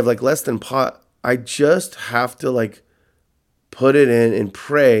those, and I have like less than pot. I just have to put it in and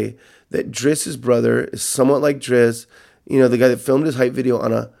pray that Driss's brother is somewhat like Driss, the guy that filmed his hype video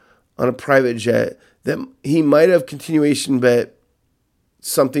on a private jet, that he might have continuation bet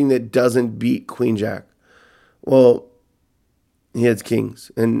something that doesn't beat queen jack. Well, he has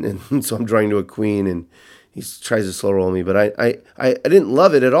kings, and so I'm drawing to a queen, and he tries to slow roll me, but I didn't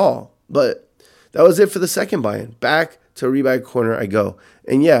love it at all. But that was it for the second buy-in. Back to rebuy corner I go.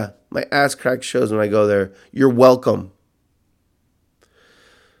 And yeah, my ass crack shows when I go there. You're welcome.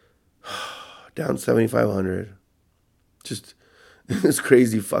 Down 7,500. Just this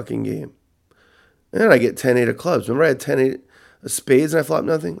crazy fucking game. And I get 10-8 of clubs. Remember I had 10-8 of spades and I flopped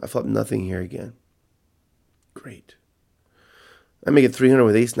nothing? I flopped nothing here again. Great. I make it 300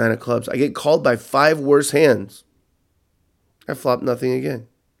 with ace 9 of clubs. I get called by 5 worse hands. I flopped nothing again.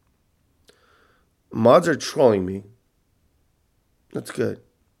 Mods are trolling me. That's good.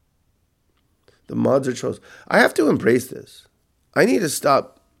 The mods are trolls. I have to embrace this. I need to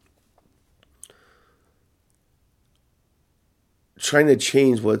stop trying to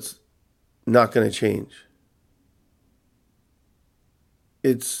change what's not going to change.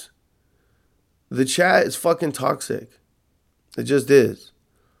 The chat is fucking toxic. It just is.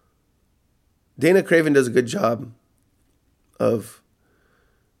 Dana Craven does a good job of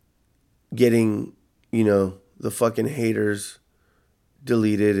getting, the fucking haters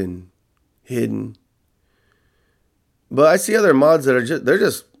deleted and hidden. But I see other mods that they're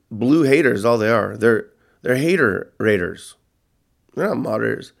just blue haters, all they are. They're hater raiders. They're not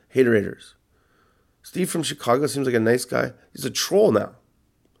moderators, hater raiders. Steve from Chicago seems like a nice guy. He's a troll now.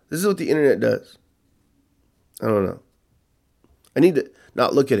 This is what the internet does. I don't know. I need to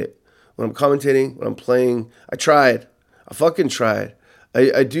not look at it. When I'm commentating, when I'm playing, I tried. I fucking tried.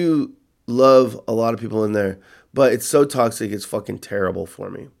 I do love a lot of people in there, but it's so toxic, it's fucking terrible for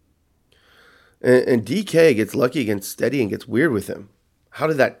me. And DK gets lucky against Steady and gets weird with him. How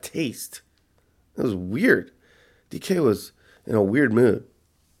did that taste? It was weird. DK was in a weird mood.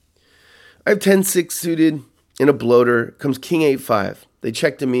 I have 10-6 suited in a bloater. Comes King 8-5. They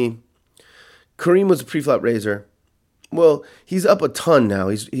check to me. Kareem was a pre-flop raiser. Well, he's up a ton now.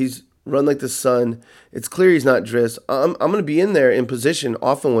 He's run like the sun. It's clear he's not Driss. I'm going to be in there in position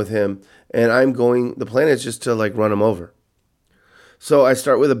often with him, and the plan is just to run him over. So I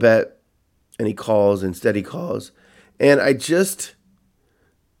start with a bet, and he calls, and Steady calls. And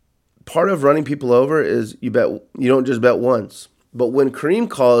part of running people over is you don't just bet once. But when Kareem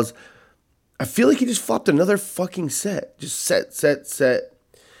calls, I feel like he just flopped another fucking set. Just set.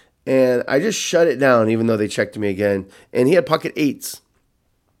 And I just shut it down, even though they checked me again. And he had pocket eights.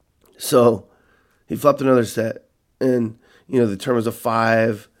 So he flopped another set. And, the turn was a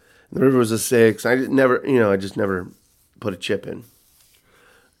 5. And the river was a 6. I just never put a chip in.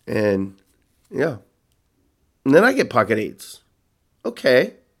 And, yeah. And then I get pocket eights.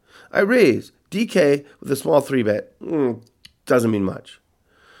 Okay. I raise. DK with a small 3-bet. Doesn't mean much.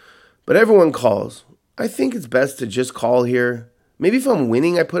 But everyone calls. I think it's best to just call here. Maybe if I'm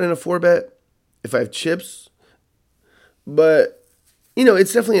winning, I put in a 4-bet. If I have chips. But,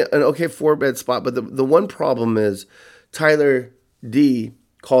 it's definitely an okay 4-bet spot. But the one problem is Tyler D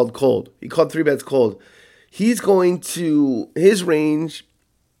called cold. He called 3-bets cold. His range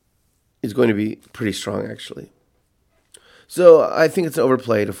is going to be pretty strong, actually. So I think it's an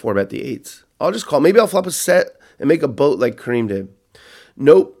overplay to 4-bet the 8s. I'll just call. Maybe I'll flop a set and make a boat like Kareem did.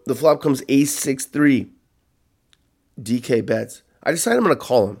 Nope. The flop comes ace-6-3. DK bets. I decided I'm going to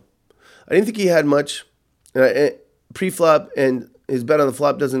call him. I didn't think he had much. Pre-flop, and his bet on the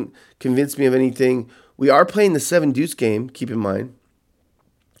flop doesn't convince me of anything. We are playing the 7-deuce game, keep in mind.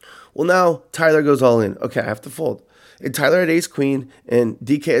 Well, now Tyler goes all in. Okay, I have to fold. And Tyler had ace-queen, and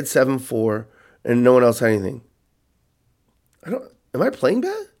DK had 7-4, and no one else had anything. Am I playing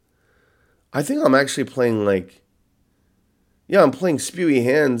bad? I think I'm actually playing I'm playing spewy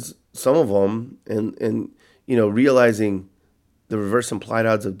hands, some of them, and realizing the reverse implied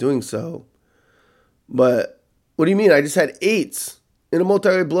odds of doing so. But what do you mean? I just had 8s in a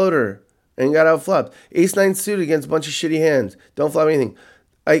multi-way bloater and got outflopped. Ace-9 suited against a bunch of shitty hands. Don't flop anything.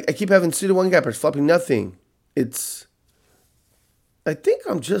 I keep having suited 1-gappers, flopping nothing. I think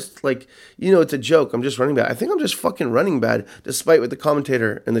I'm just it's a joke. I'm just running bad. I think I'm just fucking running bad, despite what the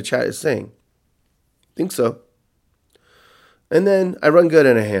commentator in the chat is saying. Think so. And then I run good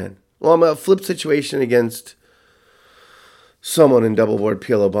in a hand. Well, I'm a flip situation against someone in double board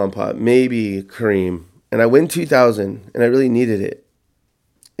PLO bomb pot, maybe Kareem. And I win 2,000, and I really needed it.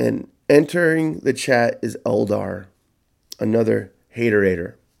 And entering the chat is Eldar, another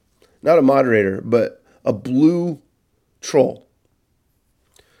haterator. Not a moderator, but a blue troll.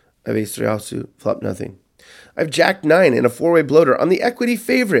 I have ace-3 offsuit, flop nothing. I have jack-9 and a 4-way bloater on the equity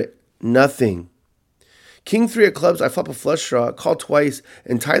favorite, nothing. King-3 of clubs, I flop a flush draw, call twice,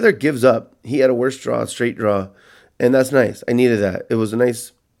 and Tyler gives up. He had a worse draw, straight draw, and that's nice. I needed that. It was a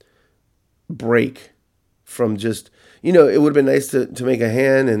nice break from just, it would have been nice to make a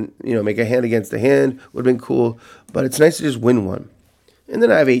hand and, make a hand against a hand. Would have been cool, but it's nice to just win one. And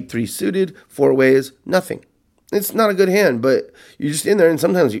then I have 8-3 suited, 4 ways, nothing. It's not a good hand, but you're just in there, and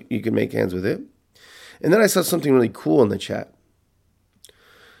sometimes you can make hands with it. And then I saw something really cool in the chat.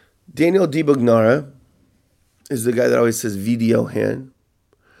 Daniel DiBugnara is the guy that always says video hand.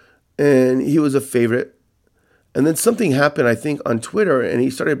 And he was a favorite. And then something happened, I think, on Twitter, and he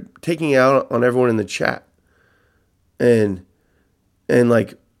started taking it out on everyone in the chat. And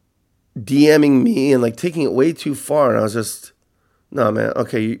DMing me and taking it way too far. And I was just, No, man.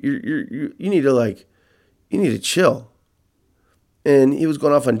 Okay, you need to chill. And he was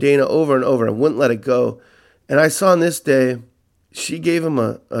going off on Dana over and over and wouldn't let it go. And I saw on this day, she gave him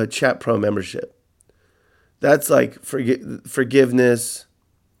a Chat Pro membership. That's like forgiveness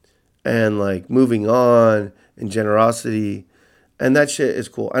and like moving on and generosity. And that shit is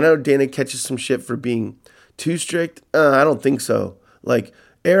cool. I know Dana catches some shit for being too strict. I don't think so. Like,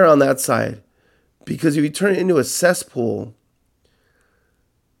 err on that side. Because if you turn it into a cesspool,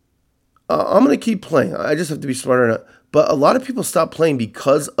 I'm going to keep playing. I just have to be smarter enough. But a lot of people stop playing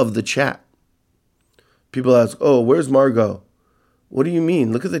because of the chat. People ask, oh, where's Margot? What do you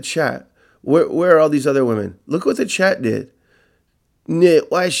mean? Look at the chat. Where are all these other women? Look what the chat did.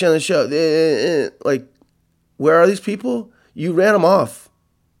 Why is she on the show? Like, where are these people? You ran them off.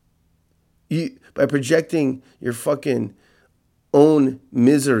 By projecting your fucking own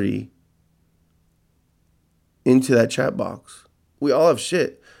misery into that chat box. We all have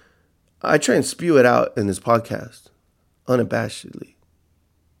shit. I try and spew it out in this podcast. Unabashedly.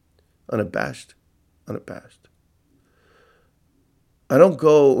 Unabashed. I don't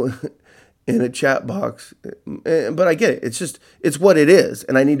go in a chat box, but I get it. It's what it is,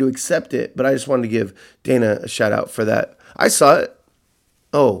 and I need to accept it. But I just wanted to give Dana a shout out for that. I saw it.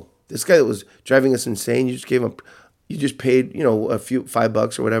 Oh, this guy that was driving us insane, you just paid, a few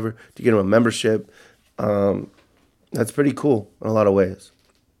 $5 or whatever to get him a membership. That's pretty cool in a lot of ways.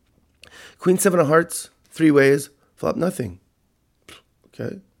 Queen 7 of Hearts, 3 ways, flop nothing.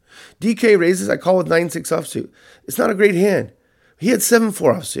 Okay. DK raises, I call with 9-6 offsuit. It's not a great hand. He had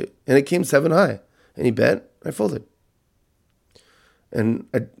 7-4 offsuit, and it came 7 high. And he bet, I folded. And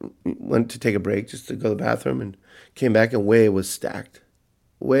I went to take a break just to go to the bathroom and came back, and Way was stacked.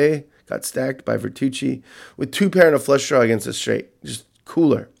 Way got stacked by Vertucci with 2 pair and a flush draw against a straight. Just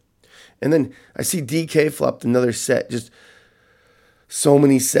cooler. And then I see DK flopped another set. Just so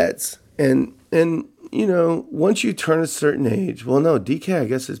many sets. And once you turn a certain age, well, no, DK, I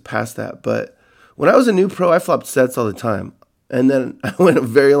guess, is past that. But when I was a new pro, I flopped sets all the time. And then I went a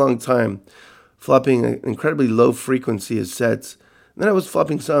very long time flopping an incredibly low frequency of sets. And then I was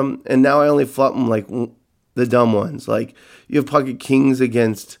flopping some, and now I only flop them like the dumb ones. Like, you have pocket kings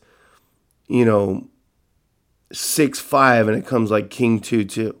against, 6-5, and it comes like king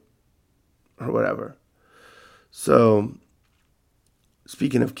 2-2 or whatever. So,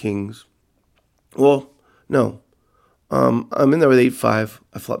 speaking of kings, well, no. I'm in there with 8-5.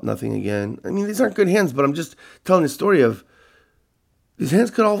 I flopped nothing again. I mean, these aren't good hands, but I'm just telling the story of these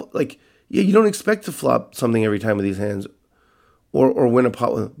hands could all, you don't expect to flop something every time with these hands or win a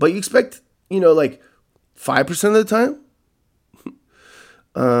pot with them. But you expect, 5% of the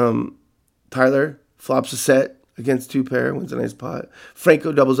time. Tyler flops a set against 2 pair, wins a nice pot.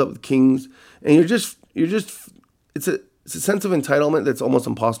 Franco doubles up with kings. And you're just, it's a sense of entitlement that's almost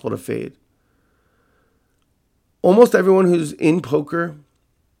impossible to fade. Almost everyone who's in poker,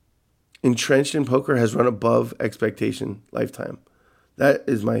 entrenched in poker, has run above expectation lifetime. That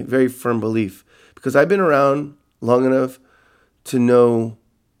is my very firm belief. Because I've been around long enough to know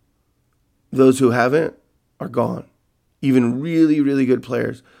those who haven't are gone. Even really, really good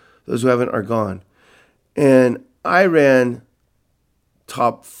players, those who haven't are gone. And I ran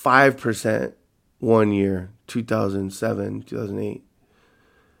top 5% one year, 2007, 2008.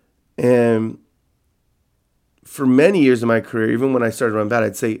 And for many years in my career, even when I started running bad,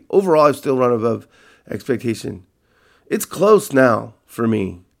 I'd say overall I've still run above expectation. It's close now for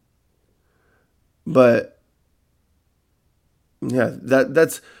me. But yeah,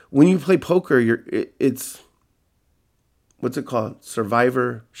 that's when you play poker, it's what's it called?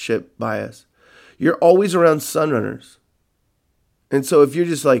 Survivorship bias. You're always around sunrunners. And so if you're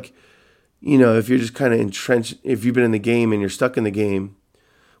just if you're just kind of entrenched, if you've been in the game and you're stuck in the game,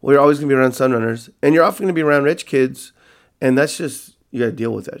 well, you're always going to be around sunrunners. And you're often going to be around rich kids. And that's just, you got to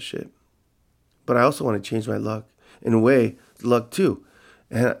deal with that shit. But I also want to change my luck. In a way, luck too.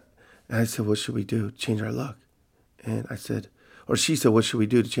 And I said, what should we do to change our luck? And I said, or she said, what should we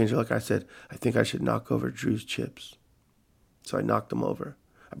do to change our luck? I said, I think I should knock over Drew's chips. So I knocked them over.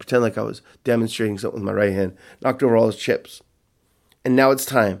 I pretend like I was demonstrating something with my right hand. Knocked over all his chips. And now it's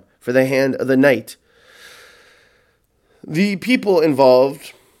time for the hand of the night. The people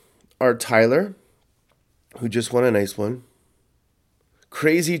involved are Tyler, who just won a nice one.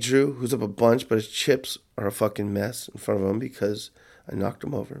 Crazy Drew, who's up a bunch, but his chips are a fucking mess in front of him because I knocked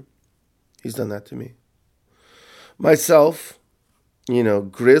him over. He's done that to me. Myself,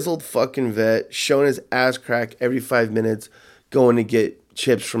 grizzled fucking vet, showing his ass crack every 5 minutes, going to get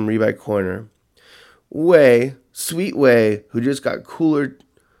chips from Rebuy Corner. Way, sweet Way, who just got coolered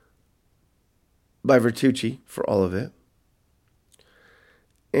by Vertucci for all of it.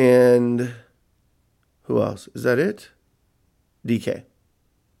 And who else? Is that it? DK.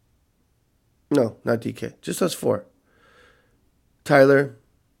 No, not DK. Just us four. Tyler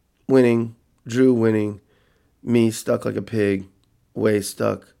winning, Drew winning, me stuck like a pig, Way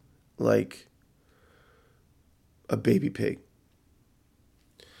stuck like a baby pig.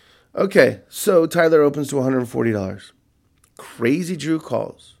 Okay, so Tyler opens to $140. Crazy Drew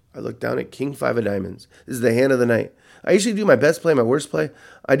calls. I look down at King 5 of diamonds. This is the hand of the night. I usually do my best play, my worst play.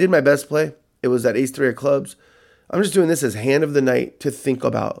 I did my best play. It was that Ace 3 of clubs. I'm just doing this as hand of the night to think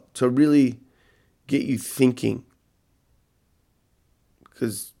about, to really get you thinking.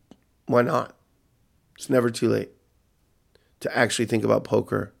 Because why not? It's never too late to actually think about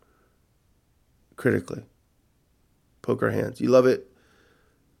poker critically. Poker hands. You love it?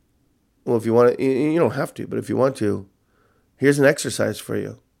 Well, if you want to, you don't have to, but if you want to, here's an exercise for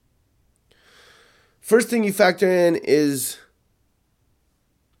you. First thing you factor in is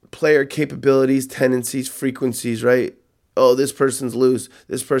player capabilities, tendencies, frequencies, right? Oh, this person's loose.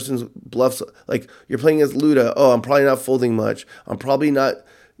 This person's bluffs. Like, you're playing as Luda. Oh, I'm probably not folding much. I'm probably not,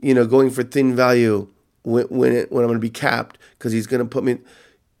 going for thin value when I'm going to be capped because he's going to put me.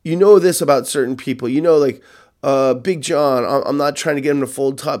 You know this about certain people. Like Big John. I'm not trying to get him to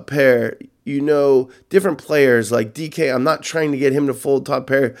fold top pair. Different players like DK. I'm not trying to get him to fold top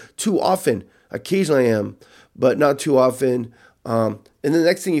pair too often. Occasionally I am, but not too often. And the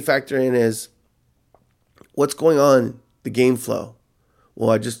next thing you factor in is what's going on, the game flow.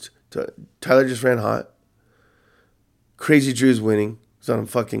 Well, Tyler just ran hot. Crazy Drew's winning. He's on a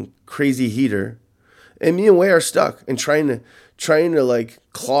fucking crazy heater. And me and Way are stuck and trying to like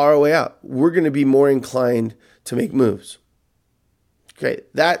claw our way out. We're going to be more inclined to make moves. Okay,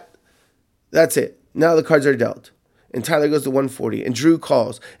 that's it. Now the cards are dealt. And Tyler goes to 140. And Drew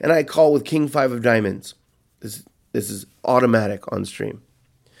calls. And I call with King 5 of diamonds. This is automatic on stream.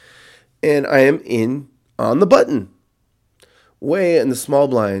 And I am in on the button. Way in the small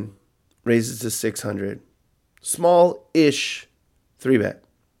blind raises to 600. Small-ish 3-bet.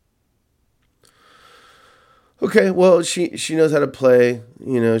 Okay, well, she knows how to play.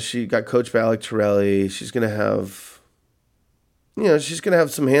 She got coached by Alec Torelli. She's going to have,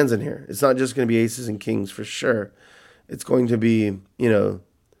 some hands in here. It's not just going to be aces and kings for sure. It's going to be, 10s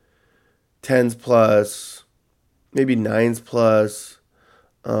plus, maybe 9s plus,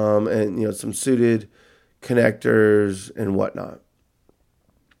 and, some suited connectors and whatnot.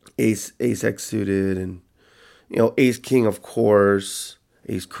 Ace X suited and, ace king, of course,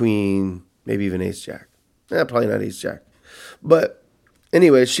 ace queen, maybe even ace jack. Probably not ace jack. But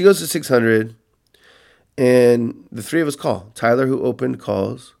anyway, she goes to 600 and the three of us call. Tyler, who opened,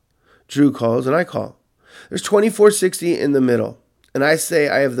 calls. Drew calls and I call. There's 2460 in the middle. And I say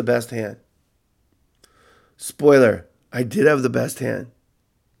I have the best hand. Spoiler, I did have the best hand.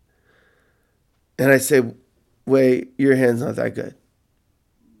 And I say, wait, your hand's not that good.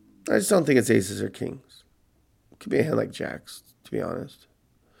 I just don't think it's aces or kings. It could be a hand like jacks, to be honest.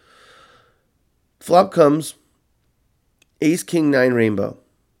 Flop comes ace, king, 9 rainbow.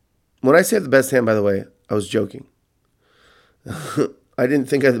 When I say I have the best hand, by the way, I was joking. I didn't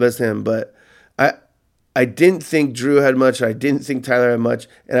think I had the best hand, but I didn't think Drew had much. I didn't think Tyler had much,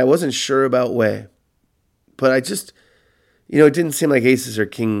 and I wasn't sure about Way. But I just, it didn't seem like aces or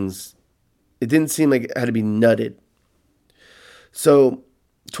kings. It didn't seem like it had to be nutted. So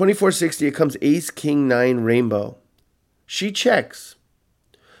 2460, it comes ace, king, 9 rainbow. She checks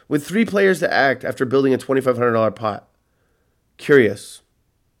with 3 players to act after building a $2,500 pot. Curious.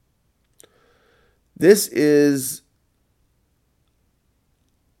 This is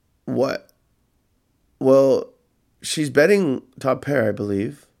what? Well, she's betting top pair, I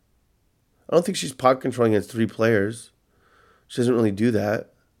believe. I don't think she's pot controlling against 3 players. She doesn't really do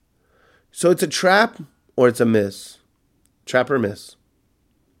that. So it's a trap or it's a miss. Trap or miss.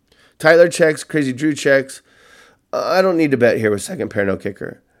 Tyler checks. Crazy Drew checks. I don't need to bet here with second pair no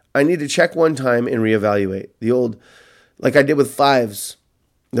kicker. I need to check one time and reevaluate. The old, like I did with 5s,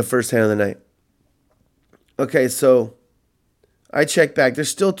 the first hand of the night. Okay, so I check back. There's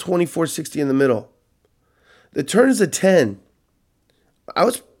still 2460 in the middle. The turn is a 10.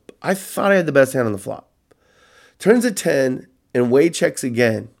 I thought I had the best hand on the flop. Turns a 10 and Way checks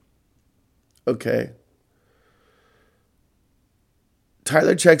again. Okay.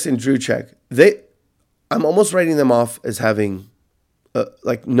 Tyler checks and Drew check. I'm almost writing them off as having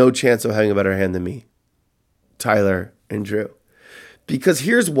no chance of having a better hand than me. Tyler and Drew. Because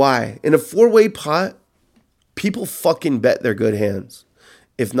here's why. In a 4-way pot, people fucking bet their good hands.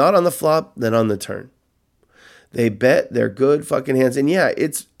 If not on the flop, then on the turn. They bet their good fucking hands. And yeah,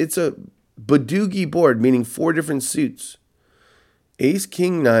 it's a Badoogie board, meaning 4 different suits. Ace,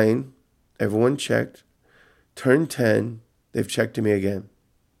 king, 9. Everyone checked. Turn 10. They've checked to me again.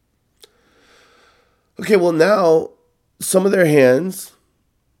 Okay, well now some of their hands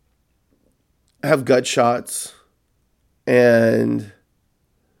have gut shots, and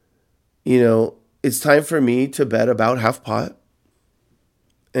it's time for me to bet about half pot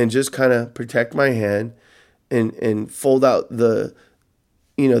and just kind of protect my hand and fold out the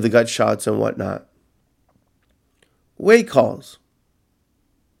gut shots and whatnot. Wade calls.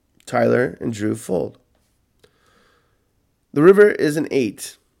 Tyler and Drew fold. The river is an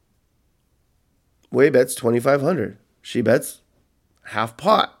 8. Wade bets 2,500. She bets half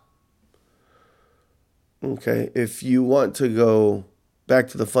pot. Okay, if you want to go back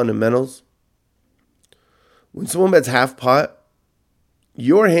to the fundamentals, when someone bets half pot,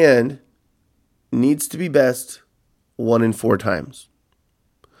 your hand needs to be best 1 in 4 times.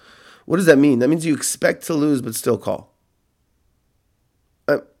 What does that mean? That means you expect to lose but still call.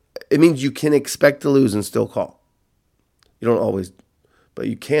 It means you can expect to lose and still call. You don't always, but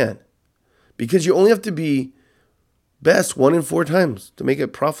you can. Because you only have to be best 1 in 4 times to make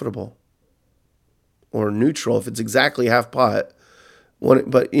it profitable. Or neutral if it's exactly half pot.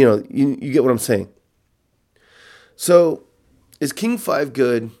 But you get what I'm saying. So is king 5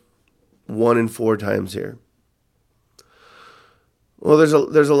 good 1 in 4 times here? Well, there's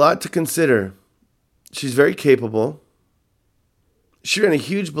a lot to consider. She's very capable. She ran a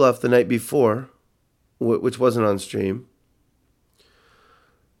huge bluff the night before, which wasn't on stream.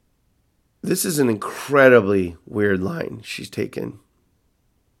 This is an incredibly weird line she's taken.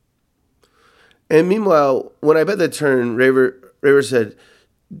 And meanwhile, when I bet the turn, Raver said,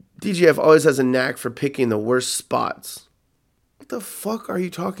 DGF always has a knack for picking the worst spots. What the fuck are you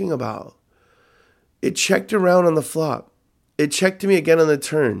talking about? It checked around on the flop. It checked to me again on the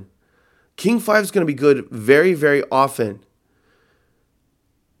turn. King 5 is going to be good very, very often.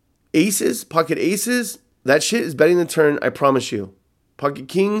 Aces, pocket aces, that shit is betting the turn, I promise you. Pocket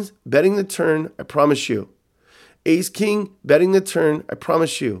kings, betting the turn, I promise you. Ace king, betting the turn, I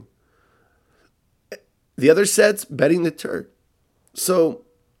promise you. The other sets, betting the turn. So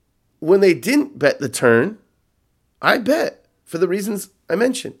when they didn't bet the turn, I bet for the reasons I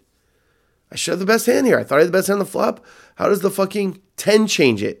mentioned. I should have the best hand here. I thought I had the best hand on the flop. How does the fucking 10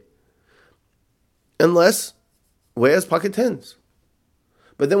 change it? Unless Wei has pocket 10s.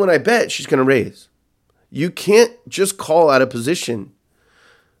 But then when I bet, she's going to raise. You can't just call out of position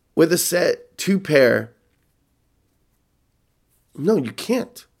with a set 2 pair. No, you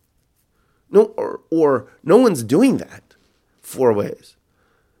can't. No, or no one's doing that 4 ways.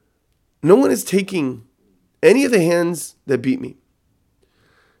 No one is taking any of the hands that beat me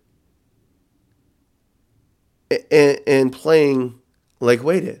and playing like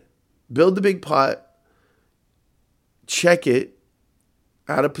Wade did. Build the big pot, check it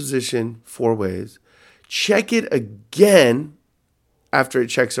out of position 4 ways, check it again after it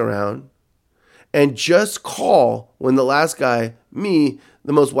checks around, and just call when the last guy, me,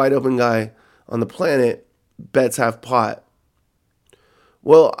 the most wide open guy on the planet, bets half pot.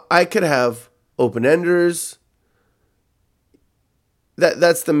 Well, I could have open-enders.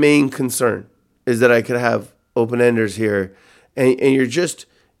 That's the main concern, is that I could have open-enders here.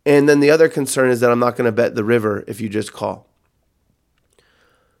 And then the other concern is that I'm not going to bet the river if you just call.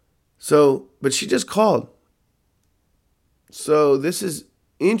 So, but she just called. So this is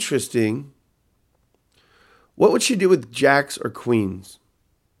interesting. What would she do with jacks or queens?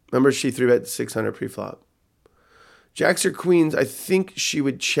 Remember, she 3-bet 600 pre-flop. Jacks or queens, I think she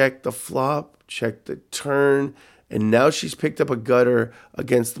would check the flop, check the turn, and now she's picked up a gutter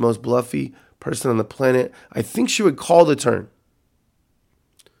against the most bluffy person on the planet. I think she would call the turn.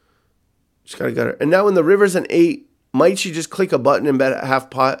 She's got a gutter. And now when the river's an 8, might she just click a button and bet half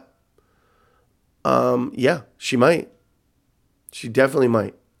pot? Yeah, she might. She definitely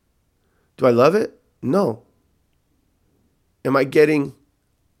might. Do I love it? No. Am I getting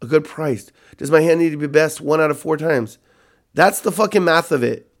a good price? Does my hand need to be best 1 out of 4 times? That's the fucking math of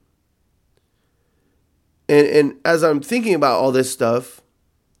it. And as I'm thinking about all this stuff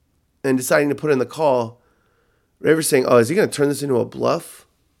and deciding to put in the call, Raver's saying, oh, is he going to turn this into a bluff?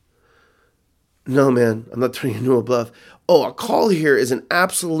 No, man, I'm not turning it into a bluff. Oh, a call here is an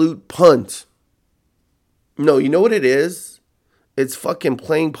absolute punt. No, you know what it is? It's fucking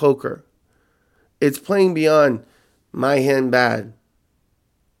playing poker. It's playing beyond my hand bad.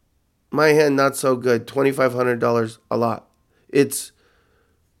 My hand not so good. $2,500 a lot. It's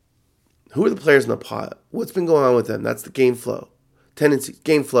who are the players in the pot? What's been going on with them? That's the game flow. Tendencies,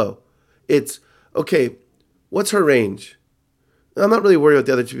 game flow. It's, okay, what's her range? I'm not really worried about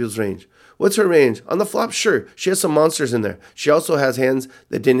the other 2 people's range. What's her range? On the flop, sure. She has some monsters in there. She also has hands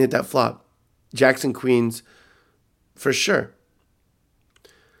that didn't hit that flop. Jacks and queens, for sure.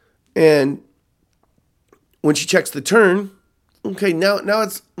 And when she checks the turn, okay, now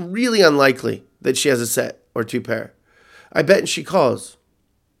it's really unlikely that she has a set or two pair. I bet she calls.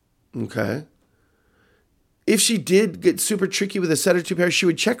 Okay. If she did get super tricky with a set or two pair, she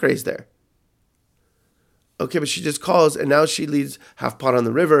would check raise there. Okay, but she just calls, and now she leads half pot on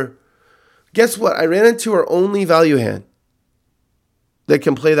the river. Guess what? I ran into her only value hand that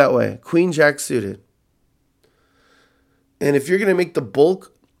can play that way. Queen Jack suited. And if you're going to make the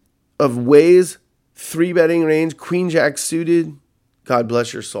bulk of Way's 3-betting range, Queen Jack suited, God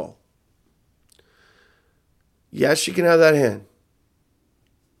bless your soul. Yes, she can have that hand.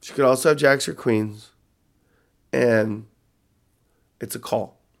 She could also have jacks or queens. And it's a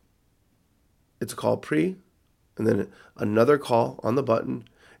call. It's a call pre, and then another call on the button.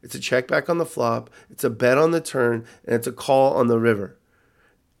 It's a check back on the flop. It's a bet on the turn, and it's a call on the river.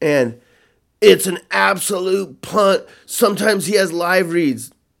 And it's an absolute punt. Sometimes he has live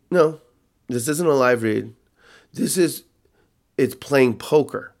reads. No, this isn't a live read. It's playing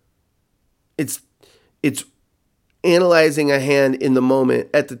poker. It's analyzing a hand in the moment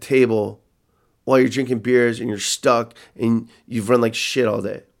at the table while you're drinking beers and you're stuck and you've run like shit all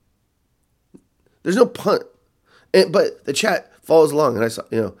day. There's no punt. But the chat follows along, and I saw,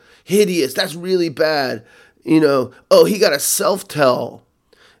 hideous, that's really bad. Oh, he got a self-tell.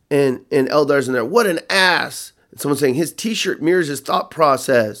 And Eldar's in there, what an ass. And someone's saying his t-shirt mirrors his thought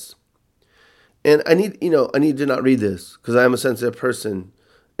process. And I need to not read this because I am a sensitive person.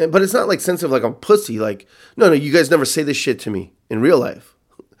 But it's not like sensitive like I'm pussy. Like, no, you guys never say this shit to me in real life.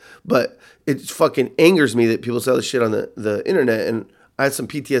 But it fucking angers me that people say this shit on the internet. And I had some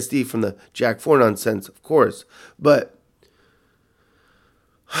PTSD from the Jack 4 nonsense, of course. But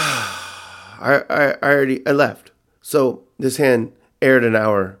I left. So this hand aired an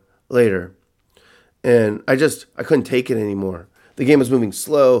hour later. And I couldn't take it anymore. The game was moving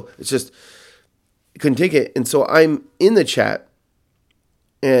slow. It's just, I couldn't take it. And so I'm in the chat.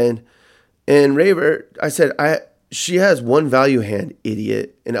 And Raver, I said, she has one value hand,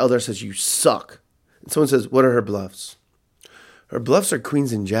 idiot. And Eldar says, you suck. And someone says, what are her bluffs? Her bluffs are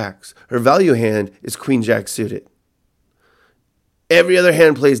queens and jacks. Her value hand is queen jack suited. Every other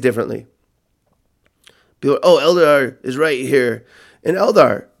hand plays differently. People, Eldar is right here. And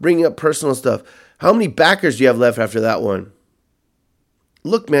Eldar, bringing up personal stuff. How many backers do you have left after that one?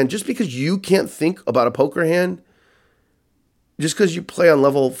 Look, man, just because you can't think about a poker hand, just because you play on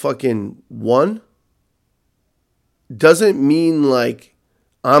level fucking 1, doesn't mean like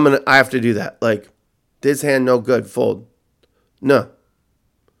I have to do that. Like, this hand no good, fold. No.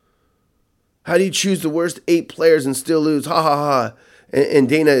 How do you choose the worst 8 players and still lose? Ha ha ha. And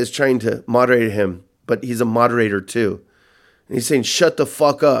Dana is trying to moderate him, but he's a moderator too. And he's saying, shut the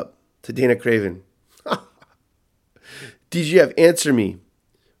fuck up to Dana Craven. DGF, answer me.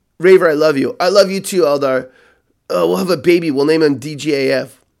 Raver, I love you. I love you too, Eldar. We'll have a baby. We'll name him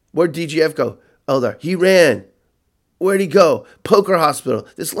DGAF. Where'd DGF go? Eldar, he ran. Where'd he go? Poker hospital.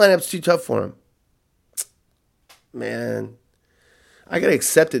 This lineup's too tough for him. Man, I got to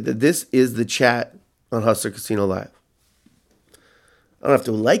accept it that this is the chat on Hustler Casino Live. I don't have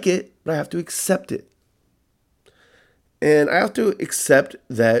to like it, but I have to accept it. And I have to accept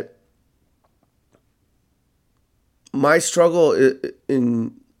that my struggle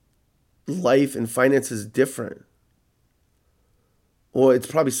in life and finance is different. Well, it's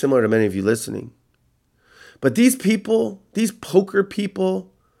probably similar to many of you listening. But these people, these poker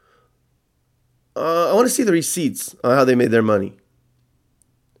people, I want to see the receipts on how they made their money.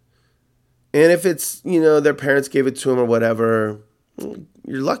 And if it's, their parents gave it to them or whatever,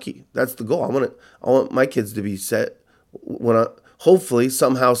 you're lucky. That's the goal. I want my kids to be set hopefully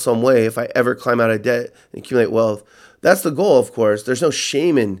somehow, some way, if I ever climb out of debt and accumulate wealth. That's the goal, of course. There's no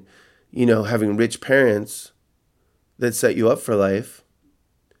shame in, having rich parents that set you up for life.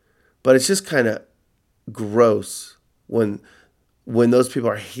 But it's just kind of gross when those people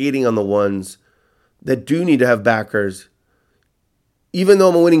are hating on the ones that do need to have backers, even though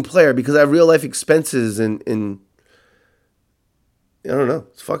I'm a winning player, because I have real life expenses and I don't know.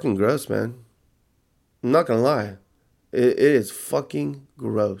 It's fucking gross, man. I'm not gonna lie. It is fucking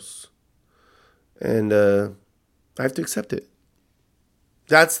gross. And I have to accept it.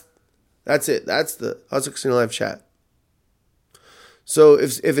 That's it. That's the Hustler Casino Live chat. So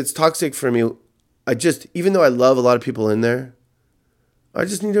if it's toxic for me, even though I love a lot of people in there, I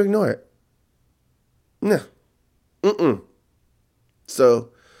just need to ignore it. No. So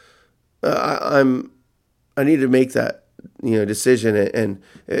I need to make that decision, and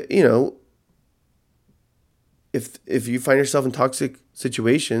if you find yourself in toxic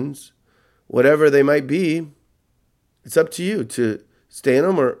situations, whatever they might be, it's up to you to stay in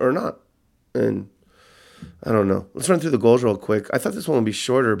them or not. And I don't know. Let's run through the goals real quick. I thought this one would be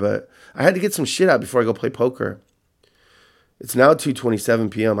shorter, but I had to get some shit out before I go play poker. It's now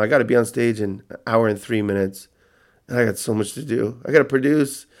 2:27 p.m. I got to be on stage in an hour and 3 minutes. And I got so much to do. I got to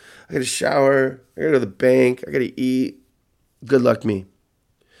produce. I got to shower. I got to go to the bank. I got to eat. Good luck me.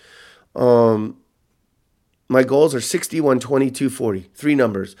 My goals are 60, 120, 240. 3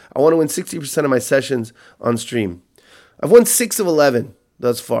 numbers. I want to win 60% of my sessions on stream. I've won 6 of 11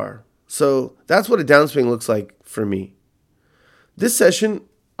 thus far. So that's what a downswing looks like for me. This session,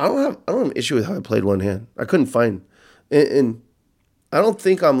 I don't have an issue with how I played one hand. I couldn't find. And I don't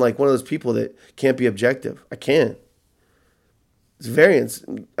think I'm like one of those people that can't be objective. I can't. It's variance.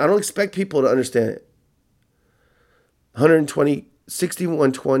 I don't expect people to understand it. 120, 60,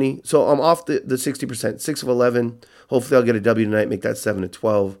 120. So I'm off the 60%. 6 of 11. Hopefully I'll get a W tonight, make that 7 of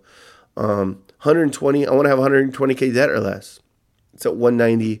 12. 120. I want to have 120K debt or less. It's at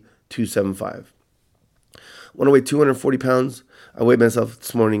 190, 275. I want to weigh 240 pounds. I weighed myself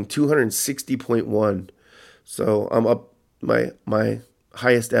this morning, 260.1. So I'm up my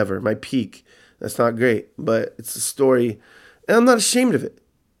highest ever, my peak. That's not great, but it's a story. And I'm not ashamed of it.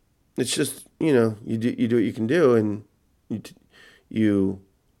 It's just, you do what you can do, and you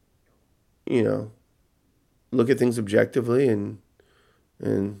look at things objectively, and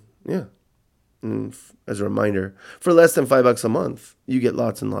yeah. And as a reminder, for less than $5 a month, you get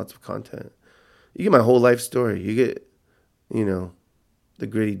lots and lots of content. You get my whole life story. You get, the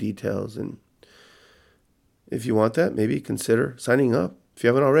gritty details. And if you want that, maybe consider signing up, if you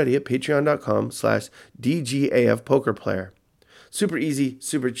haven't already, at patreon.com/DGAFpokerplayer. Super easy,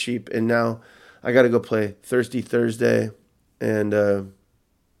 super cheap. And now I got to go play Thirsty Thursday. And, I'm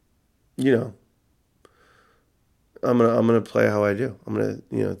going to play how I do. I'm going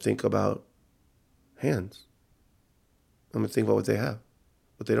to, think about hands. I'm going to think about what they have,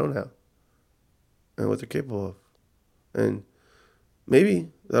 what they don't have, and what they're capable of. And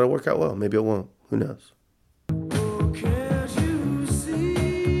maybe that'll work out well. Maybe it won't. Who knows?